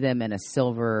ever see them in a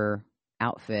silver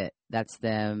outfit, that's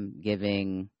them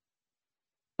giving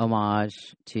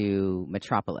homage to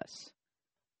Metropolis.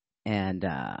 And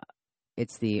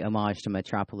it's the homage to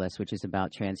Metropolis, which is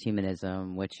about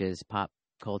transhumanism, which is pop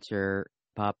culture,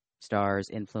 pop stars'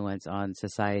 influence on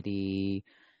society,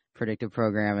 predictive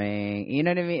programming. You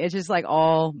know what I mean? It's just like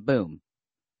all boom.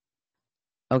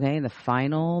 Okay, the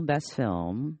final best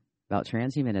film about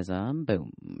transhumanism,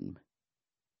 boom.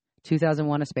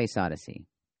 2001: A Space Odyssey.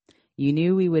 You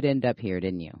knew we would end up here,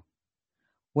 didn't you?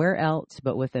 Where else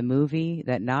but with a movie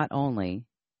that not only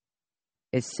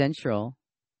is central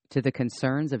to the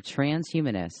concerns of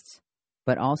transhumanists,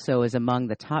 but also is among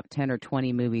the top 10 or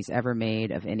 20 movies ever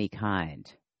made of any kind.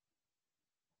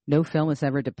 No film has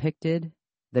ever depicted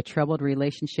the troubled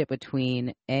relationship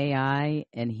between AI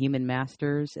and human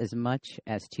masters as much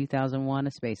as 2001: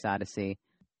 A Space Odyssey.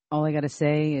 All I gotta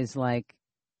say is, like,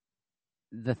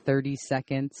 the 30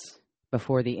 seconds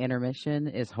before the intermission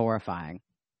is horrifying.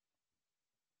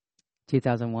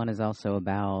 2001 is also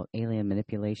about alien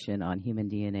manipulation on human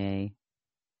DNA.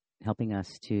 helping us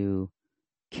to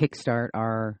kickstart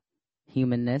our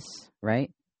humanness,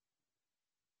 right?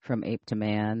 From ape to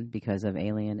man because of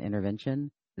alien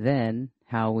intervention. Then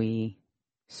how we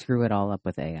screw it all up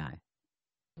with AI.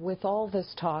 With all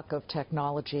this talk of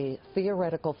technology,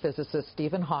 theoretical physicist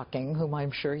Stephen Hawking, whom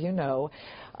I'm sure you know,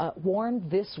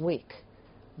 warned this week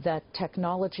that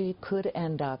technology could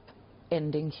end up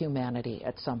ending humanity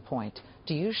at some point.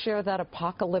 Do you share that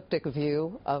apocalyptic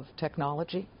view of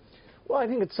technology? Well, I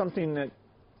think it's something that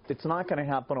it's not going to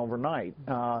happen overnight.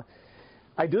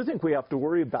 I do think we have to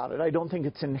worry about it. I don't think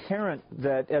it's inherent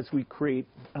that as we create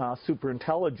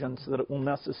superintelligence that it will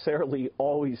necessarily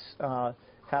always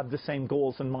have the same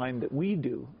goals in mind that we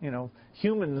do. You know,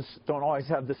 humans don't always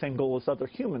have the same goal as other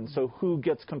humans. So who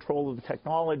gets control of the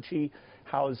technology?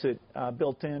 How is it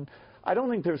built in? I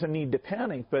don't think there's a need to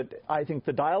panic, but I think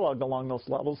the dialogue along those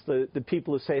levels, the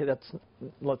people who say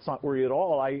let's not worry at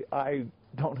all, I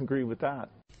don't agree with that.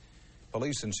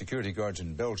 Police and security guards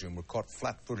in Belgium were caught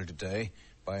flat-footed today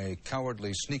by a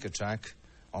cowardly sneak attack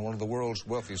on one of the world's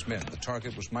wealthiest men. The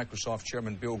target was Microsoft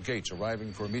Chairman Bill Gates,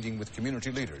 arriving for a meeting with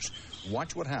community leaders.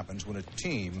 Watch what happens when a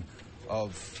team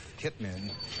of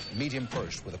hitmen meet him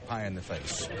first with a pie in the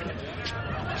face.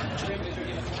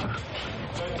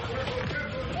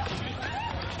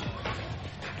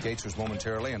 Gates was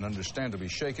momentarily and understandably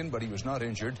shaken, but he was not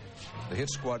injured. The hit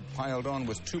squad piled on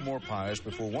with 2 more pies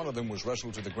before one of them was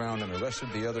wrestled to the ground and arrested.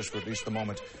 The others, for at least the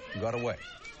moment, got away.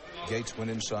 Gates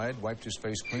went inside, wiped his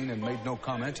face clean, and made no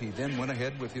comment. He then went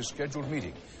ahead with his scheduled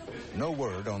meeting. No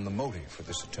word on the motive for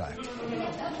this attack.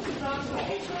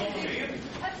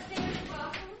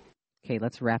 Okay,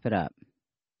 let's wrap it up.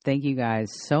 Thank you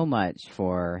guys so much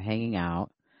for hanging out.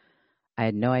 I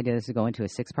had no idea this was going to a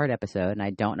 6-part episode, and I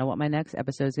don't know what my next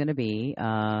episode is going to be.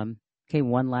 Okay,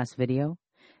 one last video.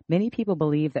 Many people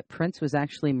believe that Prince was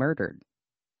actually murdered.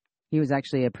 He was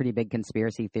actually a pretty big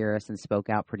conspiracy theorist and spoke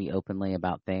out pretty openly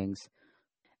about things.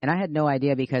 And I had no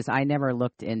idea because I never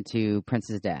looked into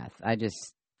Prince's death. I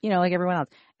just, like everyone else,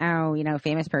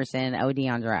 famous person, OD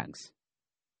on drugs.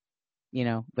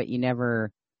 But you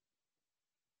never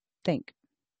think.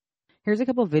 Here's a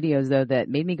couple of videos, though, that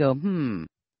made me go,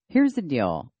 Here's the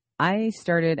deal. I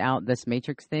started out this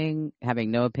Matrix thing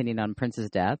having no opinion on Prince's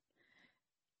death.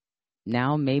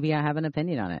 Now maybe I have an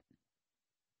opinion on it.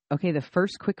 Okay, the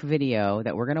first quick video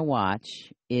that we're going to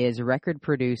watch is record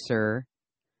producer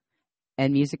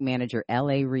and music manager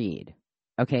L.A. Reid.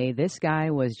 Okay, this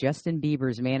guy was Justin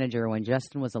Bieber's manager when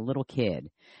Justin was a little kid.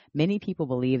 Many people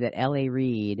believe that L.A.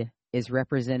 Reid is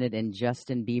represented in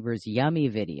Justin Bieber's Yummy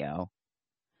video,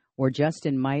 where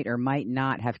Justin might or might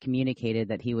not have communicated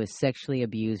that he was sexually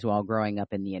abused while growing up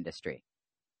in the industry.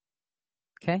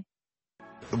 Okay?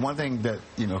 The one thing that,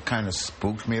 kind of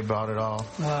spooked me about it all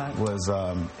was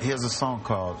he has a song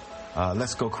called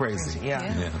Let's Go Crazy.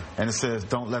 Yeah. And it says,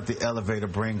 don't let the elevator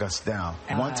bring us down.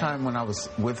 One time when I was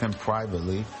with him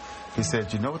privately, he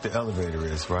said, you know what the elevator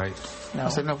is, right? No. I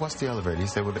said, no, what's the elevator? He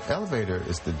said, well, the elevator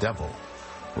is the devil.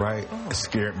 Right? It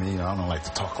scared me. I don't like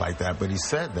to talk like that, but he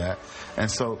said that. And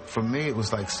so for me, it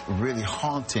was like really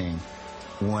haunting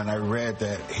when I read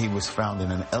that he was found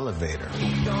in an elevator.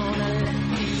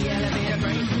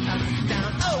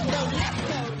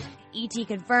 E.T.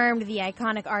 confirmed the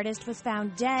iconic artist was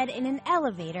found dead in an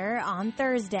elevator on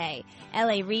Thursday.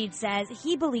 L.A. Reid says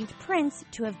he believed Prince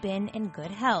to have been in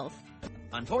good health.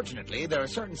 Unfortunately, there are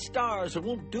certain stars who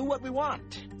won't do what we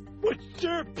want. What's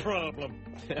their problem?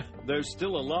 They're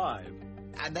still alive.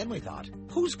 And then we thought,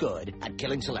 who's good at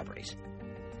killing celebrities?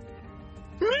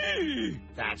 Me!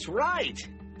 That's right.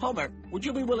 Homer, would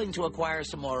you be willing to acquire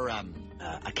some more,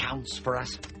 accounts for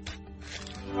us?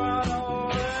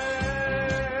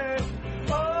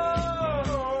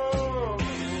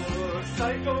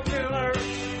 Psycho killer.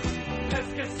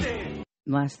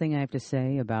 Last thing I have to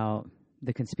say about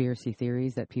the conspiracy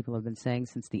theories that people have been saying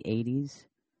since the 80s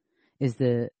is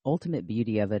the ultimate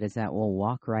beauty of it is that we'll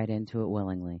walk right into it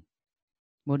willingly.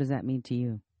 What does that mean to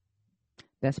you?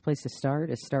 Best place to start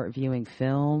is start viewing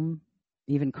film,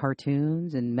 even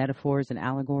cartoons and metaphors and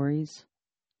allegories.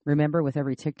 Remember, with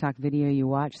every TikTok video you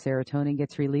watch, serotonin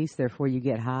gets released, therefore you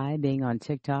get high. Being on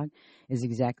TikTok is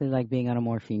exactly like being on a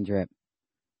morphine drip.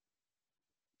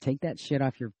 Take that shit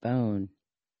off your phone.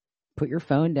 Put your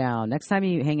phone down. Next time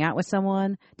you hang out with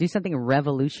someone, do something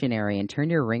revolutionary and turn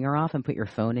your ringer off and put your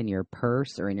phone in your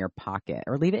purse or in your pocket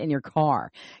or leave it in your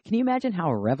car. Can you imagine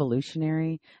how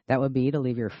revolutionary that would be to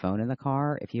leave your phone in the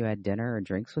car if you had dinner or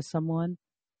drinks with someone?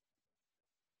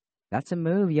 That's a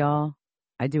move, y'all.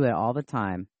 I do it all the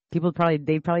time. They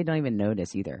probably don't even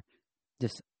notice either.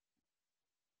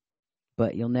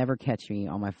 But you'll never catch me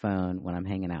on my phone when I'm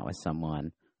hanging out with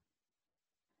someone.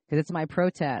 because it's my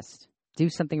protest. Do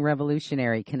something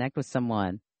revolutionary. Connect with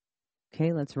someone.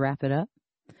 Okay, let's wrap it up.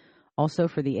 Also,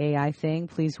 for the AI thing,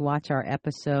 please watch our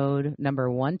episode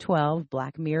number 112,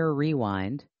 Black Mirror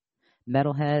Rewind,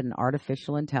 Metalhead and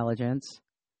Artificial Intelligence.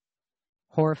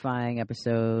 Horrifying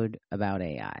episode about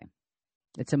AI.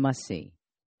 It's a must-see.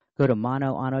 Go to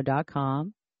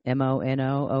monoonno.com,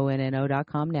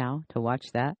 monoonno.com now to watch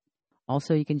that.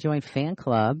 Also, you can join Fan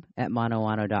Club at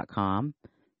monoonno.com.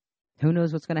 Who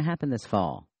knows what's going to happen this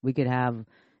fall? We could have,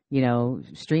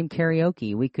 stream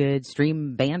karaoke. We could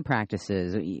stream band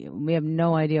practices. We have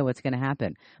no idea what's going to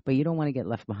happen, but you don't want to get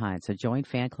left behind. So join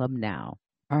Fan Club now.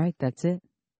 All right, that's it.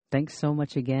 Thanks so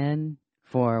much again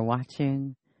for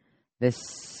watching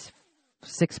this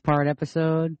 6-part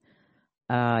episode.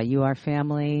 You are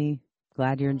family.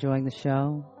 Glad you're enjoying the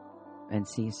show, and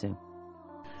see you soon.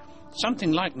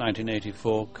 Something like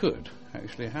 1984 could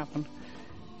actually happen.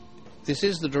 This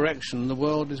is the direction the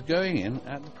world is going in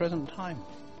at the present time.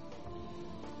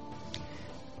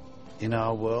 In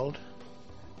our world,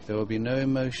 there will be no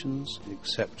emotions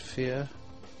except fear,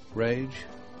 rage,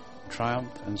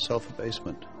 triumph, and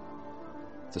self-abasement.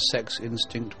 The sex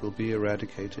instinct will be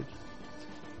eradicated.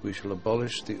 We shall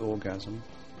abolish the orgasm.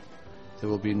 There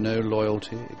will be no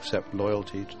loyalty except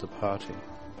loyalty to the party.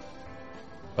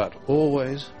 But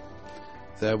always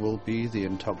there will be the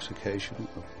intoxication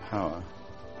of power.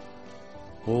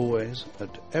 Always,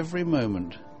 at every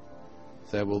moment,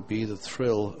 there will be the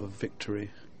thrill of victory,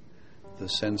 the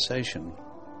sensation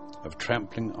of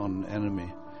trampling on an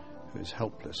enemy who is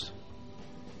helpless.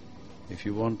 If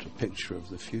you want a picture of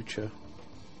the future,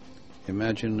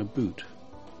 imagine a boot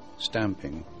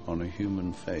stamping on a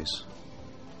human face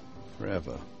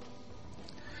forever.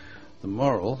 The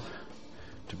moral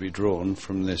to be drawn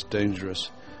from this dangerous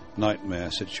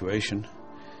nightmare situation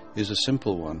is a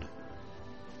simple one.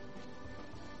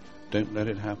 Don't let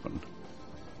it happen.